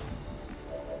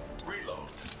 Reload.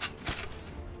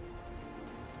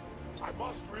 I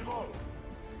must reload.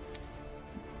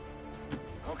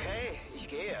 Okay, ich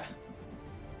gehe.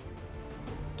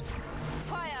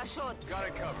 Feuerschutz. Got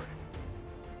it covered.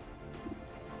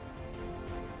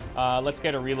 Let's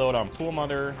get a reload on Pool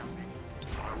Mother.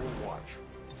 I will watch.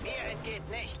 Mir entgeht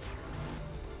nichts.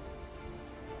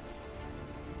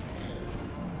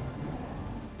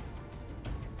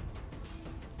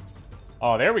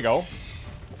 Oh, there we go.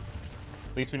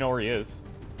 At least we know where he is.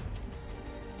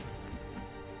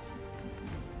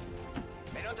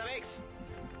 Bin unterwegs.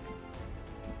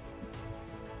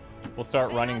 We'll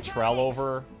start running Trell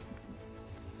over.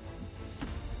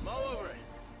 Mow over it.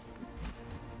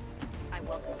 I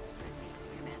welcome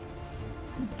scrutiny,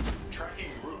 Commander. Tracking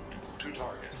route to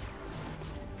target.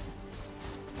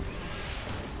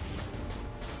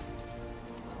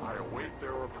 I await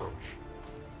their approach.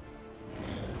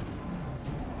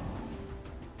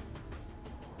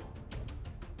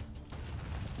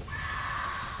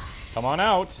 Come on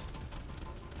out.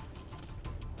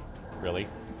 Really?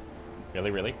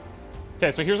 Really, really?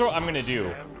 Okay, so here's what I'm gonna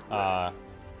do. I'm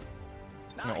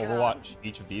gonna overwatch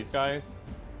each of these guys.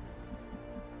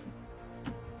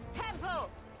 Tempo.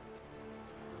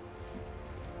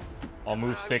 I'll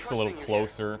move 6 a little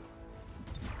closer.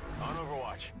 On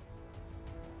Overwatch.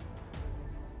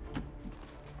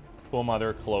 Pool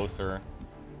Mother closer.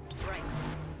 Right.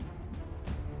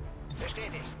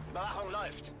 Bestätigt. Überwachung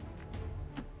läuft.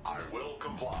 I will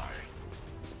comply.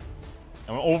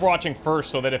 I'm overwatching first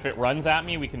so that if it runs at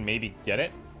me, we can maybe get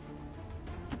it.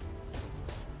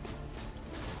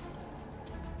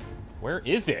 Where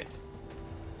is it?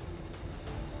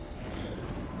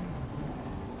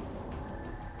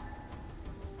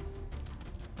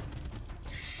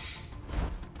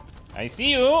 I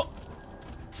see you.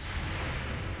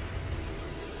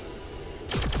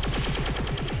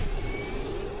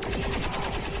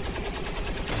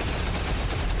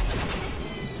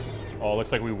 Oh,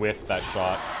 looks like we whiffed that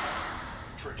shot.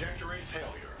 Trajectory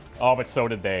failure. Oh, but so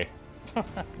did they.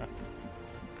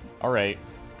 All right.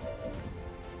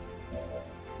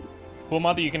 Pool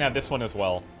Mother, you can have this one as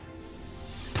well.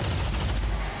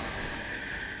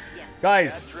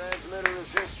 Guys, Transmitter is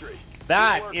history.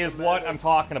 that Good work, is what Commander. I'm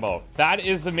talking about. That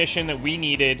is the mission that we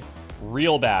needed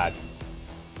real bad.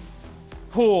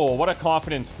 Cool, what a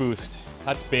confidence boost.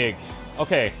 That's big.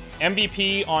 Okay,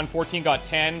 MVP on 14 got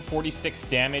 10, 46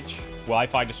 damage,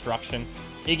 Wi-Fi destruction.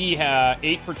 Iggy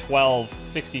 8 for 12,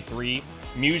 63.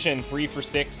 Musion 3 for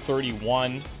 6,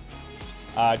 31.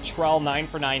 Trell 9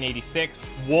 for 9, 86.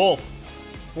 Wolf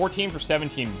 14 for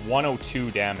 17,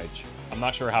 102 damage. I'm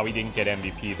not sure how he didn't get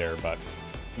MVP there, but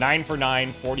 9 for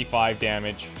 9, 45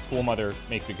 damage. Pool Mother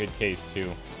makes a good case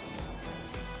too.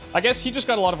 I guess he just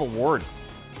got a lot of awards.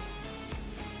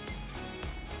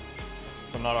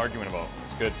 So I'm not arguing about.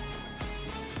 It's good.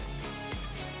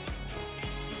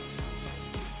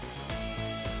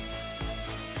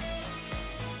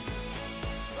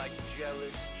 Like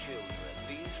jealous children,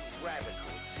 these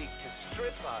radicals seek to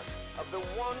strip us of the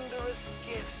wondrous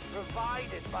gifts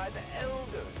provided by the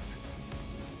elders.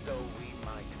 Though we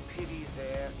might pity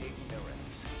their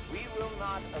ignorance, we will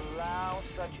not allow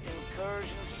such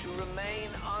incursions to remain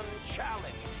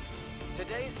unchallenged.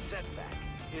 Today's setback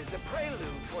is the prelude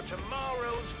for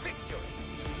tomorrow's victory.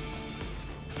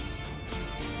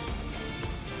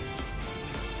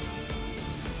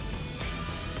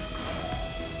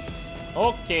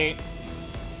 Okay.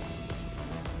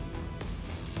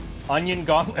 Onion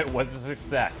Gauntlet was a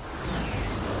success.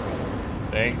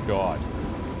 Thank God.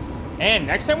 And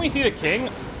next time we see the king,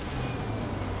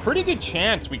 pretty good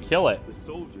chance we kill it. The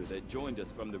soldier that joined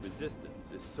us from the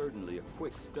resistance is certainly a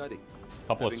quick study.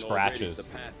 Couple of having already scratches.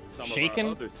 surpassed some Shaken?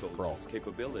 of our other soldiers' Bro.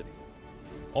 capabilities.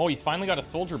 Oh, he's finally got a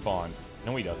soldier bond.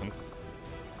 No, he doesn't.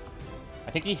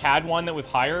 I think he had one that was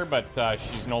higher, but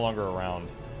she's no longer around.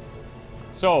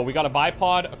 So, we got a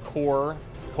bipod, a core,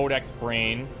 codex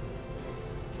brain,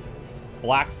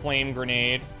 black flame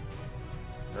grenade.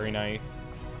 Very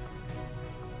nice.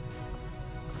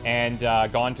 And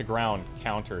gone to ground,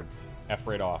 countered. F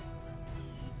right off.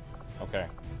 Okay.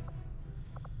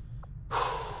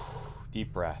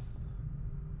 Deep breath.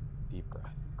 Deep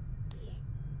breath.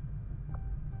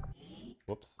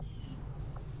 Whoops.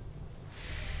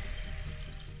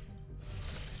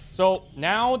 So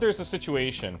now there's a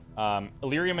situation.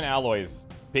 Illyrium and alloys,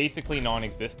 basically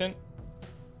non-existent.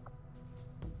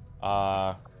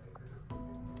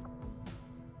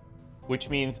 Which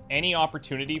means any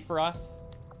opportunity for us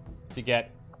to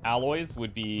get alloys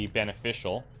would be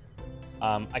beneficial.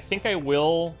 I think I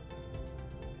will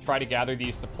try to gather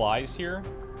these supplies here.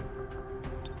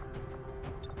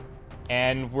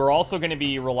 And we're also going to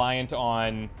be reliant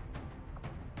on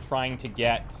trying to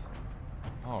get...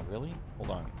 Oh, really?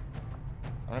 Hold on.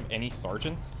 I don't have any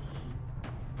sergeants?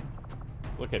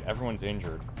 Look at everyone's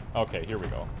injured. Okay, here we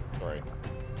go. Sorry.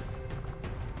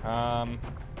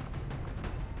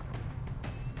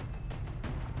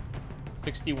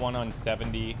 61 on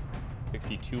 70.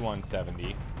 62 on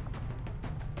 70.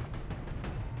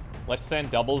 Let's send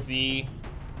double Z.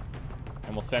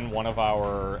 And we'll send one of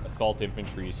our assault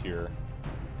infantries here.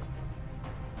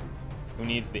 Who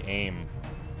needs the aim?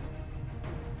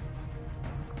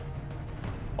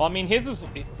 Well, I mean, his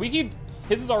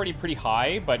is already pretty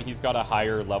high, but he's got a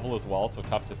higher level as well, so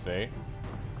tough to say.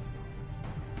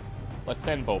 Let's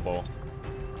send Bobo.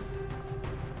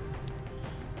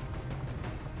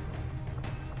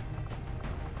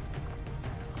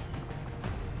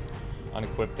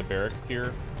 Unequip the barracks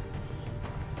here.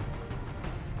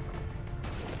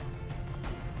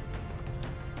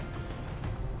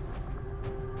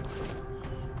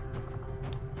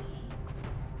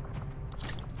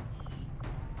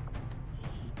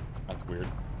 That's weird.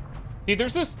 See,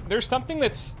 there's something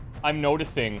that's I'm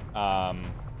noticing. Oh,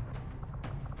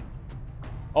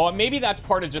 maybe that's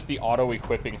part of just the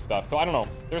auto-equipping stuff. So I don't know.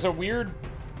 There's a weird,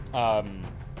 I don't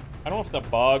know if it's a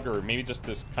bug or maybe just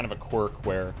this kind of a quirk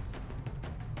where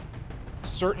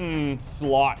certain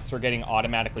slots are getting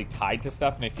automatically tied to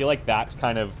stuff, and I feel like that's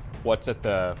kind of what's at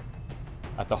the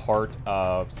heart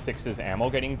of 6's ammo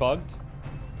getting bugged.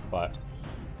 But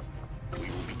We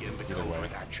will begin the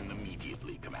covert action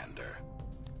immediately, Commander.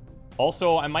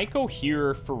 also, I might go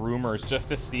here for rumors just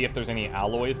to see if there's any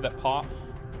alloys that pop.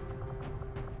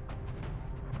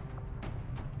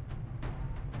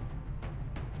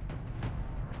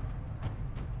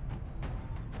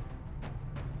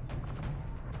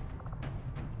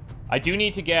 I do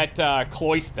need to get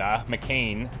Cloyster,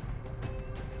 McCain,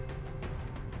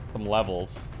 some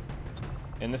levels.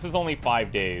 And this is only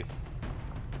 5 days.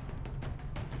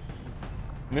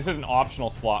 And this is an optional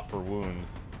slot for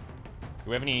wounds. Do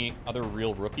we have any other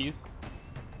real rookies?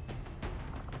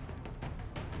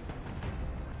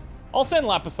 I'll send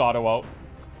Lapisato out.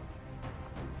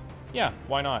 Yeah,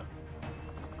 why not?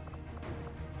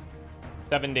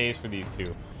 7 days for these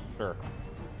two. Sure.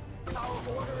 Our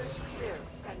order is clear,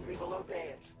 and we will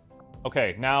obey it.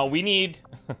 Okay, now we need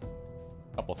a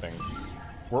couple things.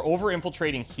 We're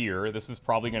over-infiltrating here. This is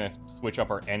probably going to switch up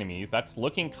our enemies. That's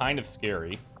looking kind of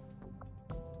scary.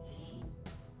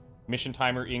 Mission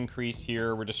timer increase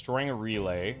here. We're destroying a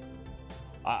relay.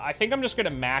 I think I'm just going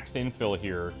to max infill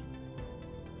here.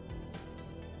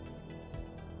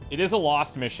 It is a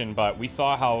lost mission, but we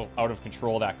saw how out of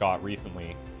control that got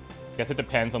recently. I guess it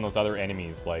depends on those other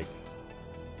enemies, like,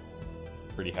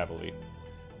 pretty heavily.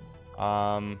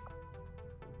 I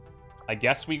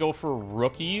guess we go for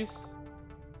rookies.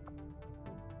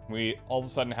 We all of a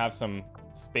sudden have some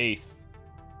space.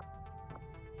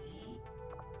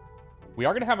 We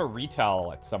are going to have a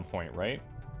retail at some point, right?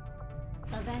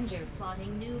 Avenger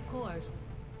plotting new course.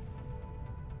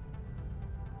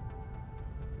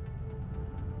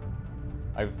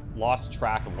 I've lost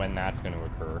track of when that's going to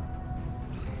occur.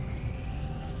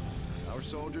 Our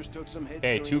soldiers took some hits.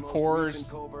 Okay, during 2 the most cores,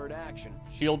 recent covert action.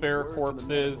 shield bearer Word from the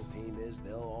medical corpses, team is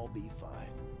they'll all be fine.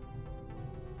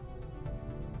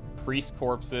 priest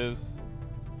corpses,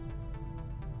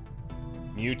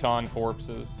 muton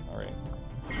corpses. All right.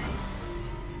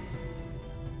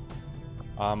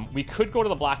 We could go to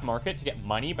the black market to get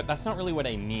money, but that's not really what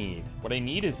I need. What I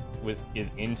need is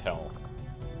intel.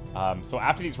 So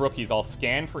after these rookies, I'll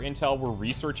scan for intel. We're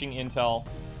researching intel.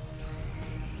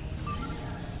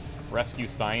 Rescue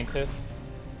scientist.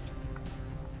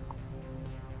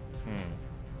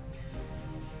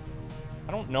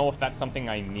 I don't know if that's something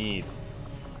I need.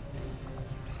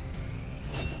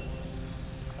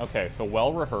 Okay, so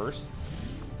well rehearsed.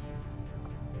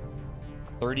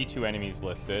 32 enemies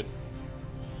listed.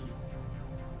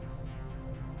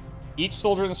 Each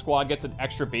soldier in the squad gets an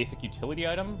extra basic utility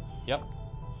item. Yep.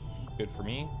 That's good for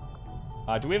me.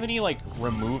 Do we have any, like,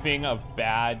 removing of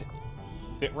bad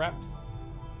sit reps?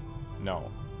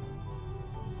 No.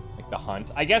 Like the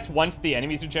hunt. I guess once the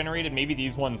enemies are generated, maybe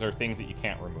these ones are things that you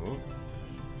can't remove.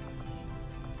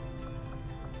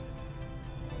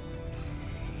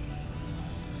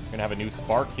 Gonna have a new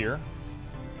spark here.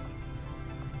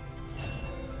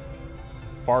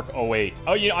 Spark 08.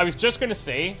 Oh, you know, I was just gonna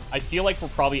say, I feel like we're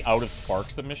probably out of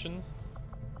Spark submissions.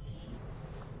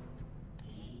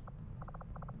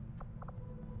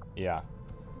 Yeah.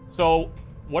 So,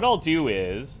 what I'll do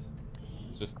is...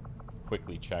 Let's just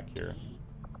quickly check here.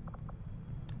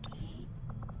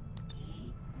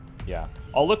 Yeah.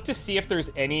 I'll look to see if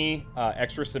there's any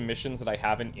extra submissions that I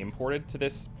haven't imported to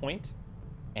this point.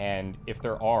 And if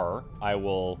there are, I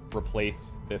will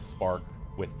replace this Spark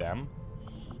with them.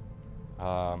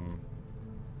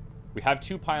 We have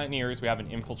 2 Pioneers, we have an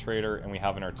Infiltrator, and we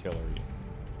have an Artillery.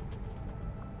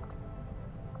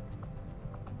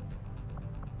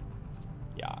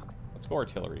 Yeah, let's go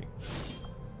Artillery.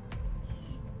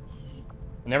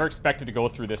 I never expected to go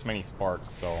through this many Sparks,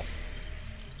 so...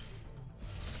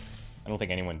 I don't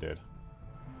think anyone did.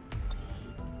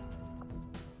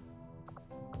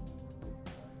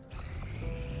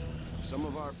 Some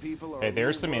of our people are okay,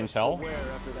 there's some intel.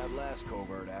 After that last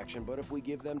covert action, but if we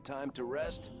give them time to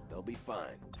rest, they'll be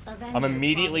fine. I'm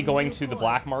immediately going to the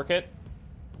black market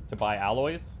to buy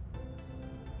alloys.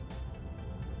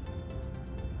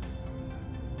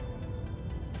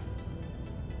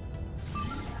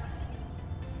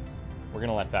 We're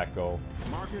gonna let that go.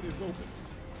 Market is open.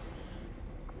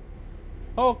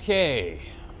 Okay.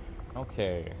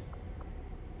 Okay.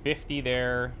 50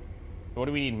 there. So what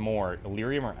do we need more?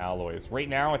 Illyrium or alloys? Right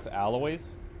now it's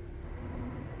alloys.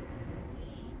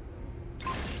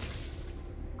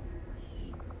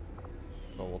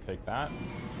 So we'll take that.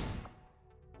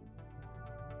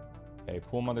 Okay,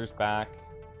 Pool Mother's back.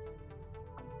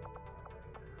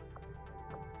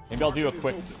 Maybe I'll do a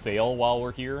quick sale while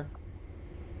we're here.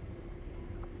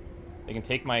 They can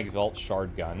take my Exalt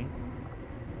Shard Gun.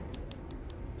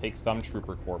 Take some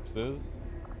Trooper Corpses.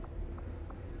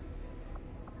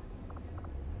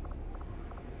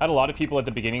 I had a lot of people at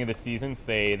the beginning of the season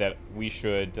say that we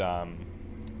should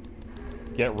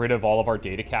get rid of all of our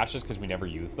data caches because we never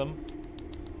use them.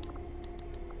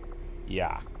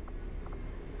 Yeah.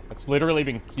 That's literally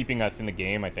been keeping us in the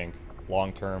game, I think,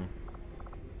 long term.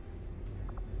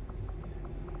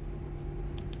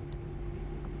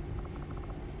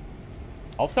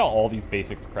 I'll sell all these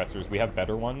basic suppressors. We have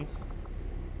better ones.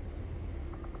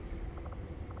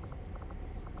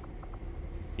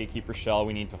 Gatekeeper Shell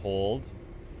we need to hold.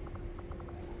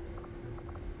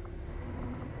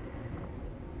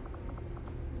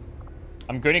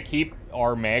 I'm going to keep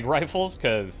our mag rifles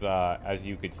because, as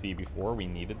you could see before, we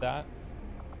needed that.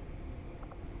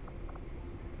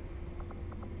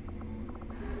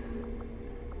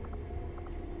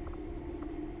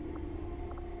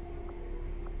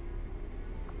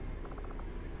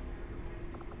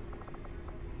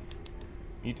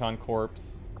 Muton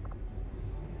Corpse.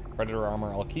 Predator Armor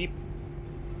I'll keep.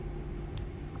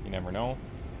 You never know.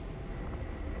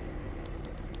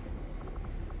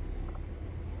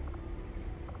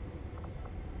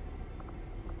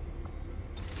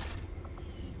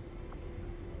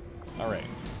 Alright.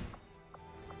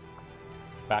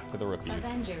 Back to the rookies.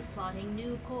 Avenger plotting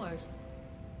new course.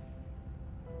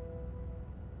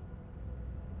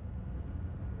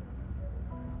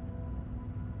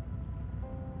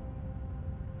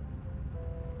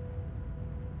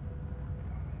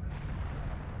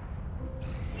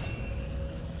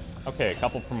 Okay, a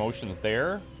couple promotions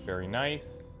there. Very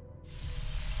nice.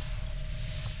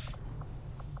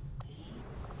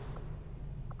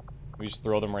 We just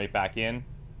throw them right back in.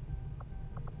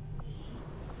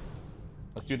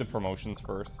 Let's do the promotions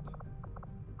first.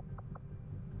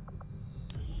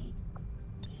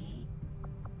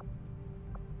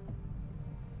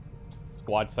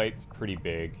 Squad site's pretty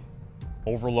big.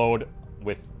 Overload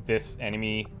with this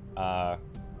enemy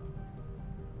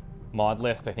mod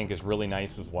list, I think, is really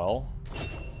nice as well.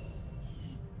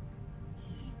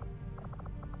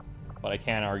 But I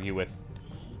can't argue with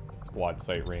squad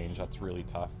site range. That's really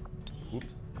tough.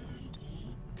 Oops.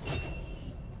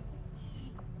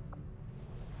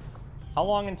 How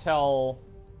long until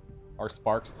our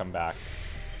sparks come back?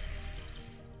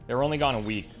 They're only gone a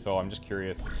week, so I'm just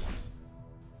curious.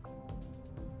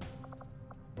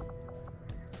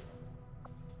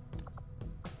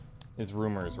 His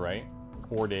rumors, right?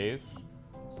 4 days.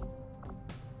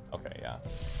 Okay, yeah.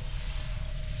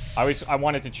 I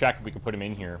wanted to check if we could put him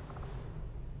in here.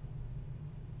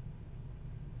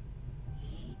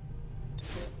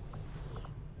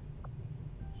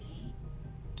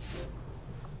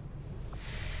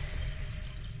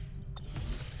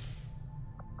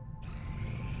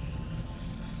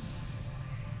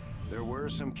 There were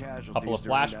some casualties. Couple of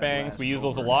during that flashbangs. last We use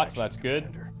those a covert lot, so action, that's good.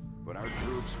 Commander. But our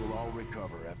troops will all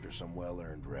recover after some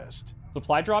well-earned rest.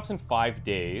 Supply drops in 5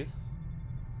 days.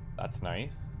 That's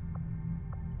nice.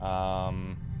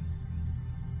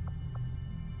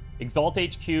 Exalt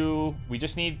HQ, we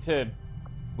just need to...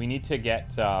 We need to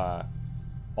get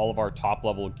all of our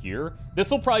top-level gear. This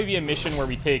will probably be a mission where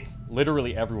we take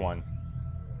literally everyone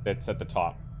that's at the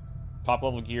top.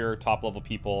 Top-level gear, top-level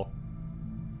people.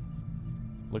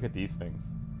 Look at these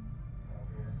things.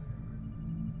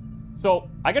 So,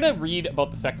 I gotta read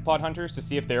about the Sectopod Hunters to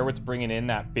see if they're what's bringing in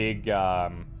that big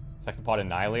Sectopod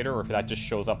Annihilator, or if that just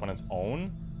shows up on its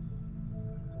own.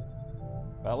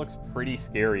 That looks pretty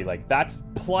scary. Like, that's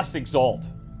plus Exalt,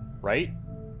 right?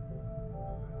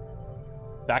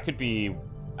 That could be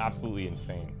absolutely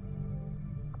insane.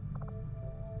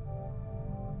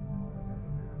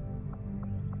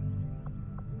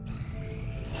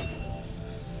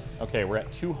 Okay, we're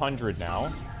at 200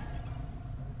 now.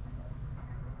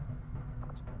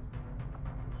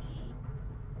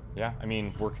 Yeah, I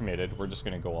mean, we're committed. We're just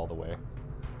gonna go all the way.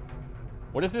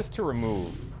 What is this to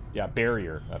remove? Yeah,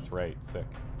 barrier. That's right. Sick.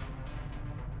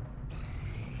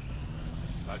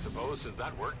 I suppose since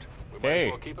that worked, we might Okay.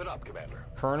 as well keep it up, Commander.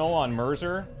 Colonel on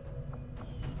Merzer.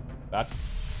 That's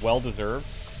well deserved.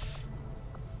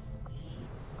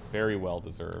 Very well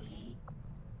deserved.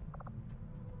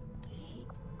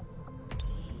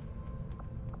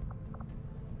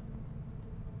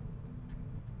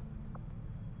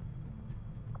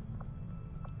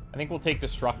 I think we'll take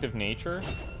Destructive Nature.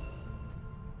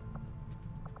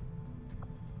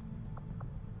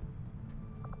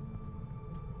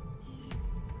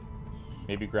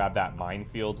 Maybe grab that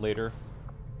minefield later.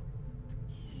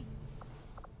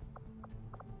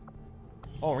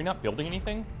 Oh, are we not building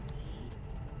anything?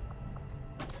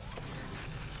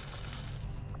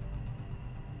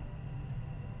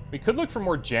 We could look for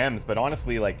more gems, but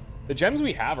honestly, like, the gems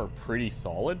we have are pretty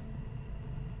solid.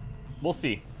 We'll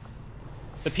see.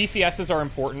 The PCSs are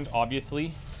important,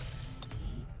 obviously.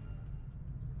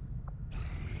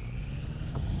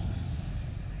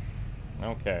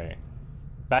 Okay.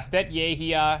 Bastet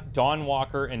Yehia, Dawn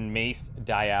Walker, and Mace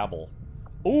Diablo.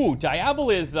 Ooh, Diablo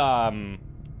is,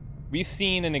 we've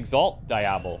seen an Exalt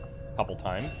Diablo a couple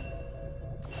times.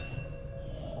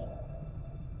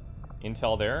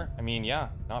 Intel there. I mean, yeah,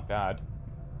 not bad.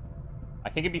 I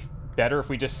think it'd be better if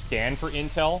we just scan for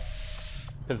intel,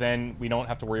 because then we don't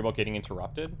have to worry about getting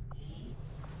interrupted.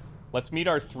 Let's meet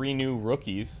our 3 new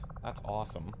rookies. That's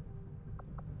awesome.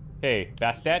 Okay,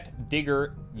 Bastet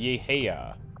Digger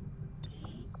Yehia.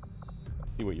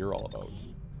 Let's see what you're all about.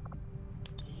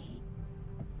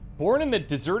 Born in the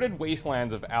deserted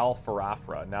wastelands of Al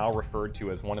Farafra, now referred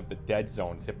to as one of the dead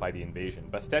zones hit by the invasion,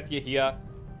 Bastet Yehia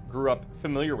grew up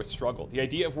familiar with struggle. The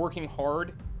idea of working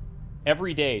hard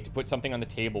every day to put something on the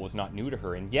table was not new to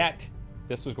her, and yet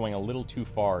this was going a little too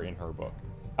far in her book.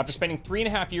 After spending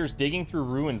 3.5 years digging through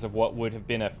ruins of what would have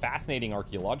been a fascinating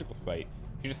archaeological site,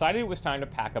 she decided it was time to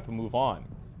pack up and move on.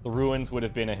 The ruins would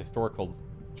have been a historical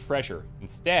treasure.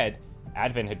 Instead,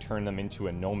 Advent had turned them into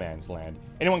a no man's land.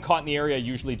 Anyone caught in the area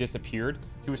usually disappeared.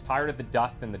 She was tired of the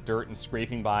dust and the dirt and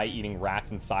scraping by, eating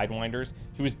rats and sidewinders.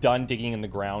 She was done digging in the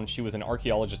ground. She was an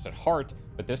archaeologist at heart,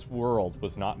 but this world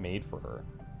was not made for her.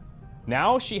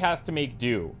 Now she has to make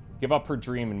do, give up her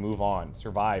dream and move on,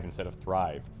 survive instead of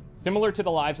thrive. Similar to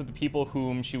the lives of the people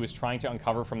whom she was trying to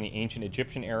uncover from the ancient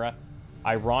Egyptian era.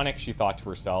 Ironic, she thought to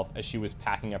herself, as she was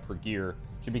packing up her gear,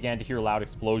 she began to hear loud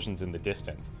explosions in the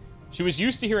distance. She was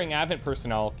used to hearing Advent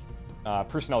personnel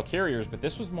carriers, but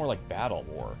this was more like battle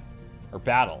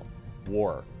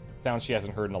war. Sounds she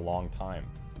hasn't heard in a long time.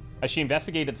 As she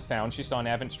investigated the sound, she saw an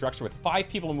Advent structure with 5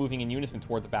 people moving in unison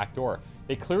toward the back door.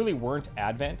 They clearly weren't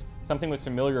Advent. Something was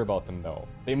familiar about them, though.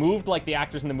 They moved like the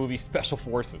actors in the movie Special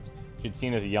Forces she'd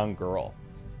seen as a young girl.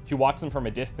 She watched them from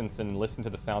a distance and listened to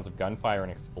the sounds of gunfire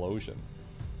and explosions.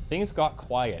 Things got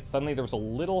quiet. Suddenly there was a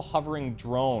little hovering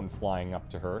drone flying up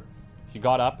to her. She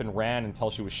got up and ran until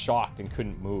she was shocked and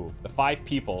couldn't move. The 5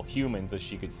 people, humans as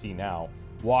she could see now,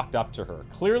 walked up to her.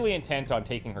 Clearly intent on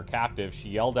taking her captive, she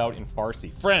yelled out in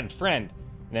Farsi, "Friend, friend,"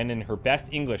 and then in her best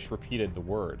English repeated the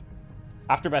word.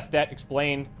 After Bastet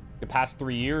explained the past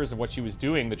 3 years of what she was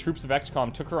doing, the troops of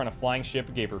XCOM took her on a flying ship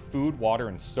and gave her food, water,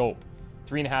 and soap.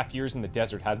 3.5 years in the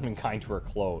desert hasn't been kind to her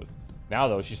clothes. Now,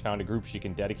 though, she's found a group she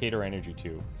can dedicate her energy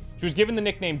to. She was given the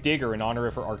nickname Digger in honor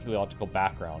of her archaeological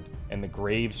background and the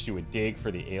graves she would dig for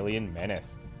the alien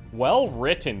menace. Well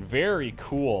written, very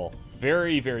cool.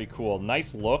 Very, very cool.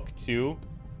 Nice look, too.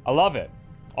 I love it.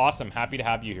 Awesome, happy to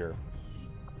have you here.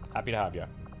 Happy to have you.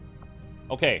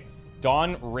 Okay,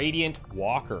 Dawn Radiant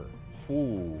Walker.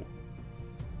 Ooh.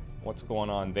 What's going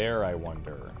on there, I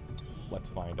wonder? Let's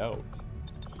find out.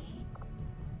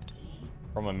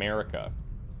 From America.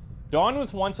 Dawn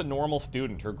was once a normal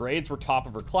student. Her grades were top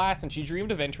of her class, and she dreamed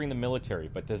of entering the military,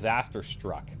 but disaster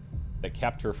struck that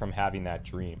kept her from having that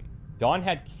dream. Dawn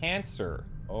had cancer.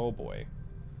 Oh boy.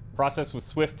 Process was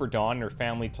swift for Dawn and her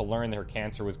family to learn that her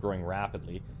cancer was growing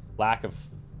rapidly. Lack of,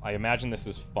 I imagine this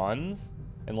is funds,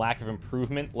 and lack of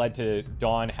improvement led to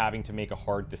Dawn having to make a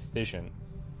hard decision.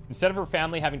 Instead of her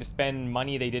family having to spend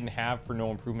money they didn't have for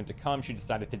no improvement to come, she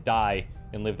decided to die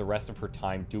and live the rest of her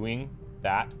time doing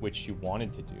that which she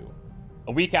wanted to do.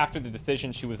 A week after the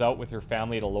decision, she was out with her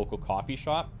family at a local coffee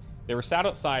shop. They were sat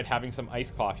outside having some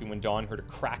iced coffee when Dawn heard a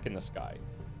crack in the sky.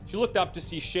 She looked up to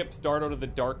see ships dart out of the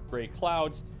dark gray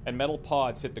clouds and metal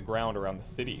pods hit the ground around the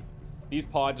city. These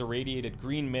pods irradiated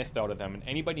green mist out of them, and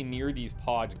anybody near these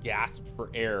pods gasped for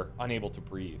air, unable to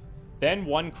breathe. Then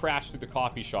one crashed through the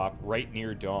coffee shop right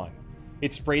near Dawn.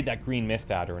 It sprayed that green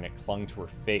mist at her and it clung to her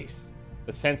face.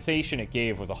 The sensation it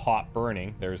gave was a hot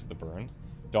burning. There's the burns.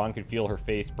 Dawn could feel her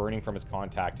face burning from its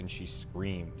contact and she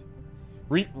screamed.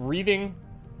 Writhing,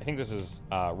 I think this is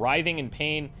writhing in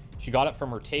pain, she got up from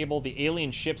her table. The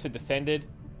alien ships had descended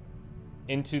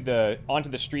onto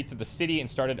the streets of the city and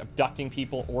started abducting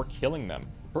people or killing them.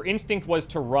 Her instinct was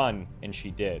to run, and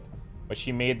she did. But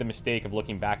she made the mistake of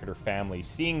looking back at her family,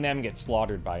 seeing them get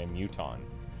slaughtered by a muton.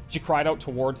 She cried out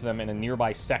towards them, and a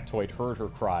nearby sectoid heard her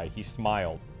cry. He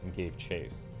smiled and gave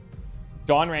chase.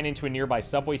 Dawn ran into a nearby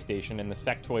subway station, and the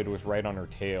sectoid was right on her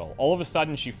tail. All of a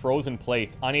sudden, she froze in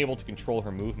place, unable to control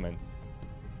her movements.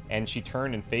 And she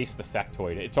turned and faced the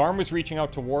sectoid. Its arm was reaching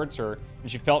out towards her,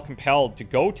 and she felt compelled to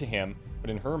go to him, but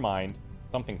in her mind,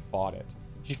 something fought it.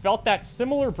 She felt that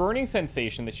similar burning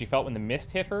sensation that she felt when the mist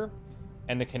hit her,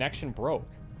 and the connection broke.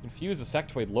 Confused, the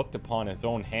sectoid looked upon his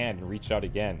own hand and reached out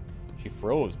again. She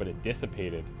froze, but it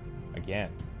dissipated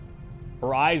again.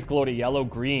 Her eyes glowed a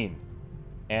yellow-green,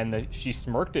 and she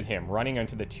smirked at him, running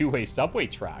onto the two-way subway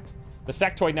tracks. The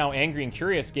sectoid, now angry and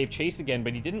curious, gave chase again,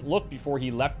 but he didn't look before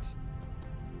he leapt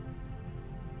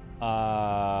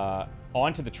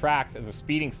onto the tracks as a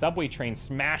speeding subway train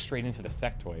smashed right into the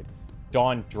sectoid.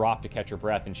 Dawn dropped to catch her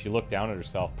breath, and she looked down at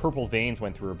herself. Purple veins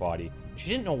went through her body. She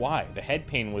didn't know why. The head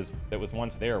pain that was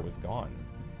once there was gone.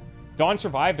 Dawn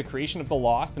survived the creation of the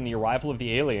Lost and the arrival of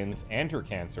the aliens and her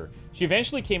cancer. She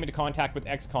eventually came into contact with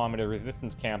XCOM at a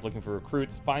resistance camp looking for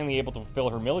recruits. Finally able to fulfill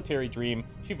her military dream,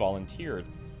 she volunteered.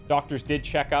 Doctors did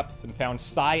checkups and found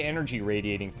psi energy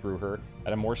radiating through her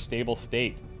at a more stable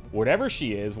state. Whatever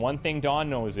she is, one thing Dawn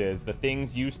knows is the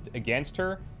things used against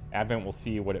her, Advent will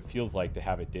see what it feels like to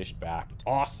have it dished back.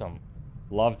 Awesome.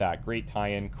 Love that. Great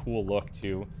tie-in. Cool look,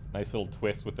 too. Nice little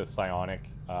twist with the psionic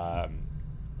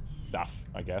stuff,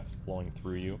 I guess, flowing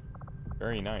through you.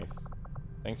 Very nice.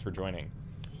 Thanks for joining.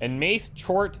 And Mace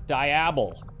Chort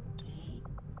Diable.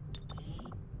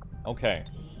 Okay.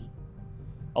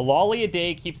 A lolly a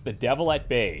day keeps the devil at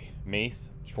bay.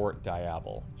 Mace Chort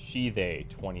Diable. She, they,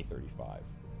 2035.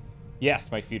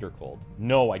 Yes, my feet are cold.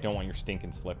 No, I don't want your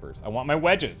stinking slippers. I want my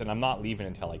wedges, and I'm not leaving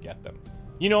until I get them.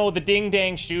 You know, the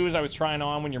ding-dang shoes I was trying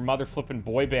on when your mother-flipping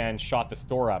boy band shot the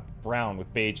store up, brown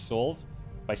with beige soles,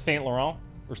 by Saint Laurent,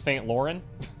 or Saint Laurent.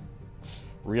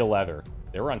 Real leather.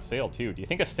 They were on sale, too. Do you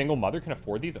think a single mother can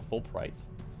afford these at full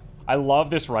price? I love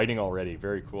this writing already.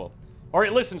 Very cool. All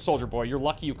right, listen, Soldier Boy, you're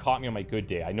lucky you caught me on my good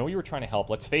day. I know you were trying to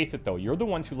help. Let's face it, though. You're the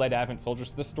ones who led Advent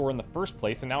soldiers to the store in the first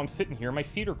place, and now I'm sitting here and my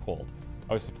feet are cold.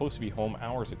 I was supposed to be home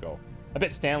hours ago. I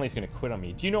bet Stanley's gonna quit on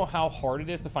me. Do you know how hard it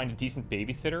is to find a decent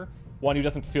babysitter? One who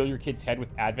doesn't fill your kid's head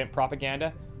with Advent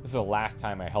propaganda? This is the last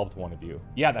time I helped one of you.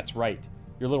 Yeah, that's right.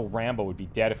 Your little Rambo would be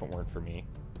dead if it weren't for me.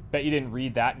 Bet you didn't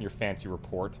read that in your fancy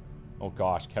report. Oh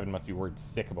gosh, Kevin must be worried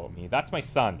sick about me. That's my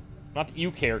son. Not that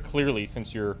you care, clearly,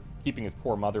 since you're keeping his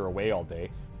poor mother away all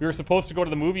day. We were supposed to go to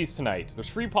the movies tonight. There's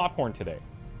free popcorn today.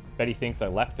 Bet he thinks I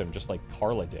left him just like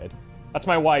Carla did. That's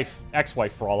my wife,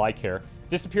 ex-wife for all I care.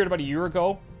 Disappeared about a year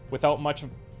ago without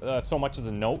so much as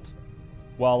a note.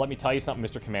 Well, let me tell you something,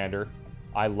 Mr. Commander.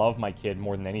 I love my kid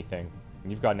more than anything.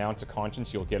 When you've got an ounce of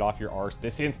conscience, you'll get off your arse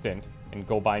this instant and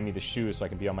go buy me the shoes so I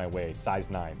can be on my way. Size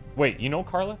 9. Wait, you know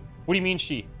Carla? What do you mean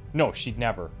she? No, she'd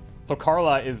never. So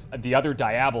Carla is the other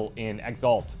Diable in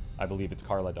Exalt. I believe it's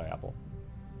Carla Diable.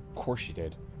 Of course she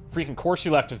did. Freaking course she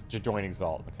left to join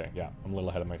Exalt. Okay, yeah, I'm a little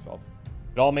ahead of myself.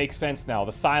 It all makes sense now.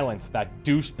 The silence, that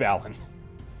douche bellin'.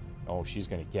 Oh, she's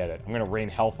gonna get it. I'm gonna rain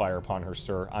hellfire upon her,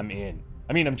 sir. I'm in.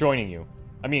 I mean, I'm joining you.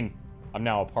 I mean, I'm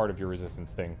now a part of your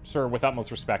resistance thing. Sir, with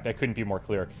utmost respect, I couldn't be more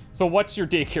clear. So what's your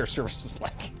daycare services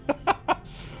like?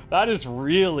 That is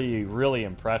really, really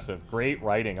impressive. Great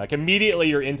writing. Like, immediately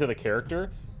you're into the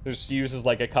character. She uses,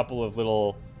 like, a couple of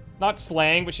little... Not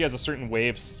slang, but she has a certain way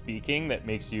of speaking that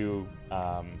makes you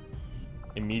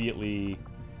immediately...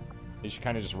 It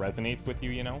kind of just resonates with you,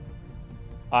 you know?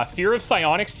 Fear of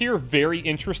psionics here, very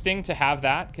interesting to have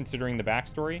that, considering the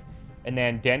backstory. And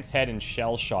then dense head and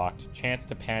shell shocked. Chance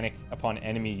to panic upon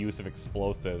enemy use of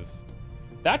explosives.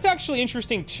 That's actually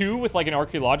interesting too, with like an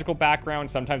archaeological background,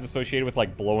 sometimes associated with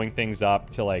like blowing things up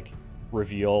to like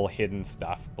reveal hidden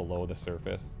stuff below the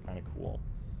surface. Kind of cool.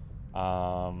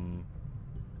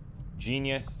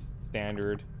 Genius,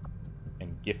 standard,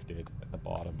 and gifted at the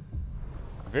bottom.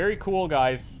 Very cool,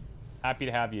 guys. Happy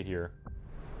to have you here.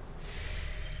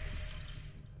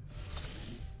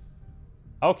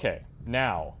 Okay,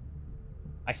 now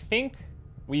I think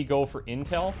we go for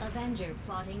intel. Avenger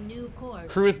plotting new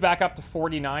course. Crew is back up to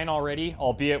 49 already,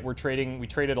 albeit we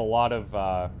traded a lot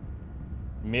of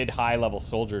mid-high level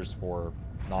soldiers for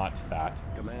not that.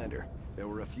 Commander, there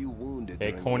were a few wounded.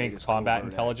 Okay, Koenig's combat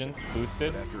intelligence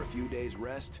boosted. But after a few days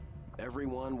rest,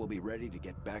 everyone will be ready to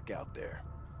get back out there.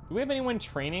 Do we have anyone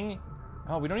training?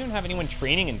 Oh, we don't even have anyone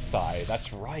training inside.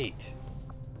 That's right.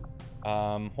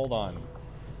 Hold on.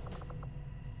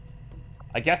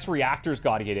 I guess reactors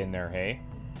got to get in there, hey?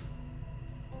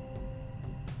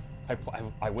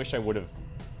 I wish I would have...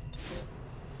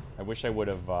 I wish I would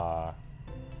have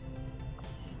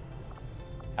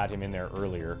had him in there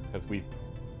earlier, because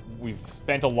we've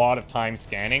spent a lot of time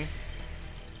scanning.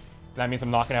 That means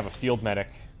I'm not going to have a field medic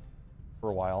for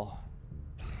a while.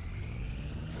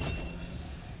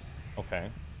 Okay.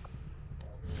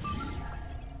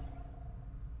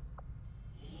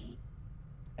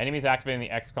 Enemies activating the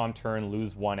XCOM turn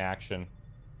lose 1 action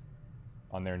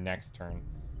on their next turn.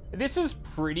 This is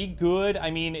pretty good.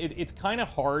 I mean, it's kind of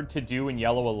hard to do in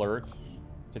Yellow Alert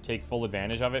to take full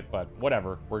advantage of it, but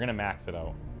whatever. We're going to max it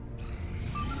out.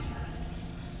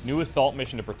 New assault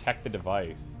mission to protect the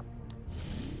device.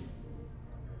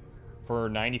 For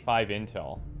 95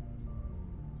 intel.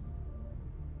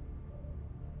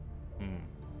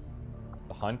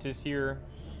 The hunt is here.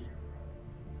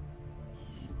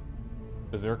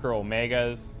 Berserker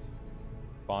Omegas.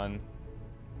 Fun.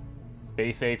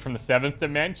 Space aid from the 7th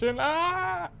dimension.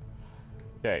 Ah!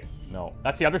 Okay, no.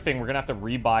 That's the other thing. We're going to have to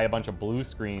rebuy a bunch of blue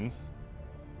screens.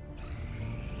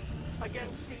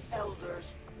 Against the Elders,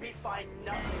 we find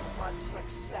nothing but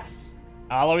success.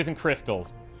 Alloys and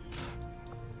crystals. Pfft.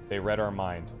 They read our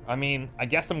mind. I mean, I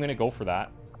guess I'm going to go for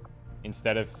that.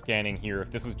 Instead of scanning here.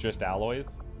 If this was just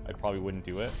alloys, I probably wouldn't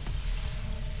do it.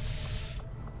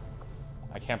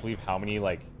 I can't believe how many,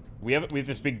 like... We have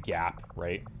this big gap,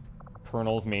 right?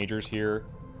 Colonels, majors here.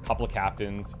 Couple of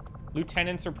captains.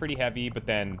 Lieutenants are pretty heavy, but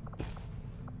then... Pff,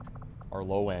 our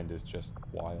low end is just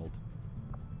wild.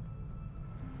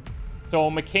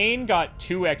 So, McCain got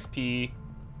 2 XP.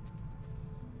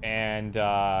 And,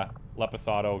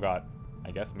 Leposado got,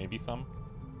 I guess, maybe some.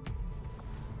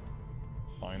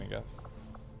 It's fine, I guess.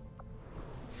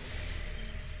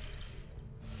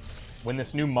 When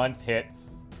this new month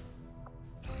hits...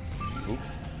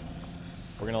 Oops.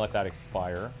 We're gonna let that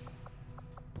expire.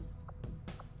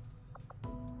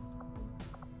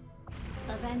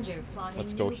 Avenger plotting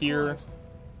Let's go new here. course.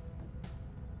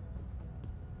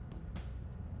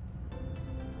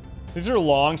 These are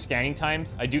long scanning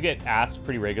times. I do get asked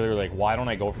pretty regularly, like, why don't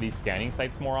I go for these scanning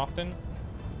sites more often?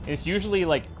 And it's usually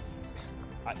like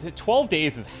 12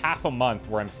 days is half a month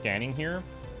where I'm scanning here.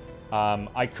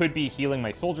 I could be healing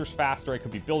my soldiers faster. I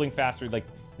could be building faster. Like,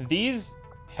 these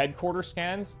headquarter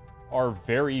scans are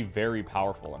very, very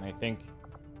powerful, and I think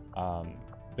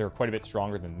they're quite a bit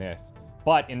stronger than this.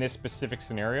 But in this specific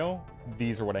scenario,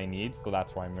 these are what I need, so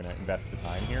that's why I'm going to invest the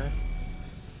time here.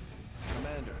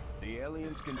 Commander, the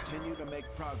aliens continue to make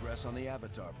progress on the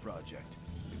Avatar project.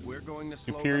 If we're going to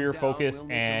slow Superior them down, Focus we'll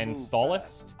need to and move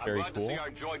Solace. fast. Very I'm glad cool. to see our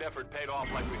joint effort paid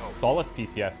off like we hoped. Solace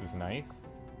PCS is nice.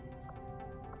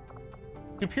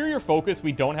 Superior Focus,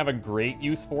 we don't have a great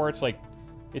use for. It's like,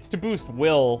 it's to boost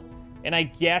will, and I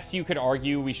guess you could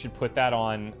argue we should put that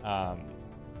on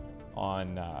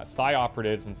Psi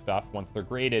operatives and stuff once they're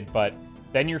graded, but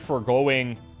then you're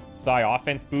foregoing Psi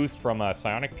offense boost from a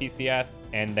psionic PCS,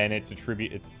 and then it's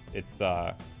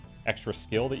extra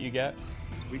skill that you get.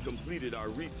 We completed our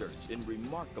research in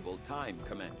remarkable time,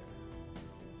 Commander.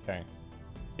 Okay.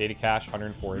 Data cache,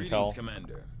 104 intel.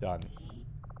 Commander. Done.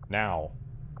 Now.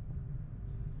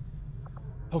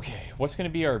 Okay, what's going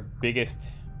to be our biggest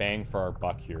bang for our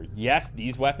buck here? Yes,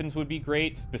 these weapons would be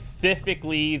great.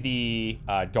 Specifically, the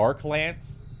Dark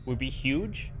Lance would be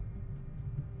huge.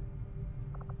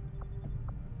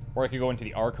 Or I could go into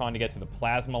the Archon to get to the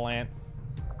Plasma Lance.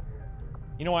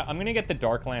 You know what? I'm going to get the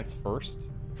Dark Lance first.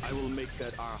 I will make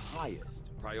that our highest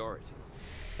priority.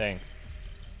 Thanks.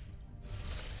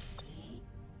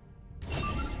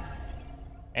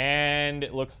 And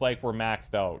it looks like we're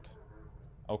maxed out.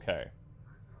 Okay.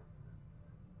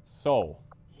 So,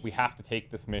 we have to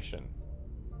take this mission.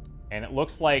 And it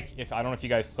looks like, I don't know if you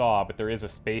guys saw, but there is a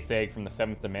space egg from the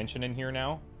 7th dimension in here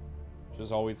now, which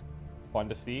is always fun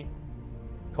to see.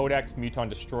 Codex, Muton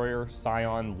Destroyer,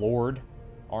 Scion, Lord,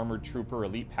 Armored Trooper,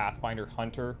 Elite Pathfinder,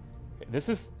 Hunter. This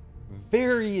is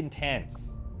very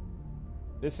intense.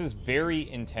 This is very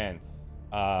intense.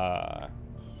 Do I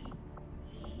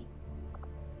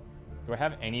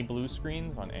have any blue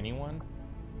screens on anyone?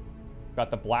 Got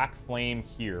the Black Flame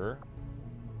here.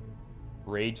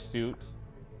 Rage Suit.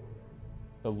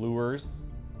 The Lures.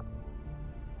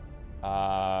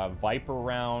 Viper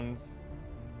Rounds.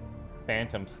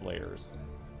 Phantom Slayers.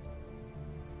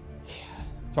 Yeah,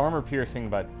 it's armor piercing,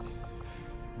 but...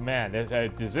 Man,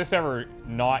 does this ever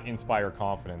not inspire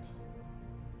confidence?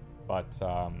 But,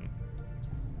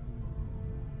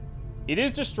 it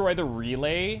is destroy the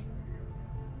relay.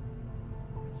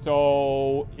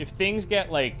 So, if things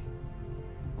get, like,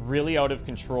 really out of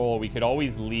control, we could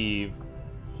always leave.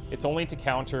 It's only to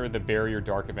counter the barrier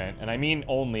dark event. And I mean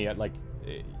only at, like,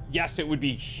 yes, it would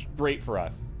be great for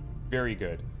us. Very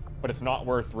good. But it's not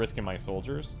worth risking my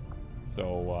soldiers.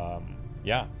 So,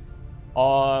 yeah.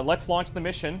 Let's launch the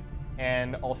mission,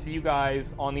 and I'll see you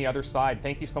guys on the other side.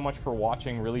 Thank you so much for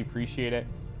watching. Really appreciate it.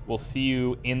 We'll see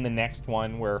you in the next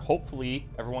one, where hopefully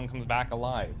everyone comes back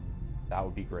alive. That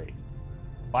would be great.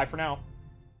 Bye for now.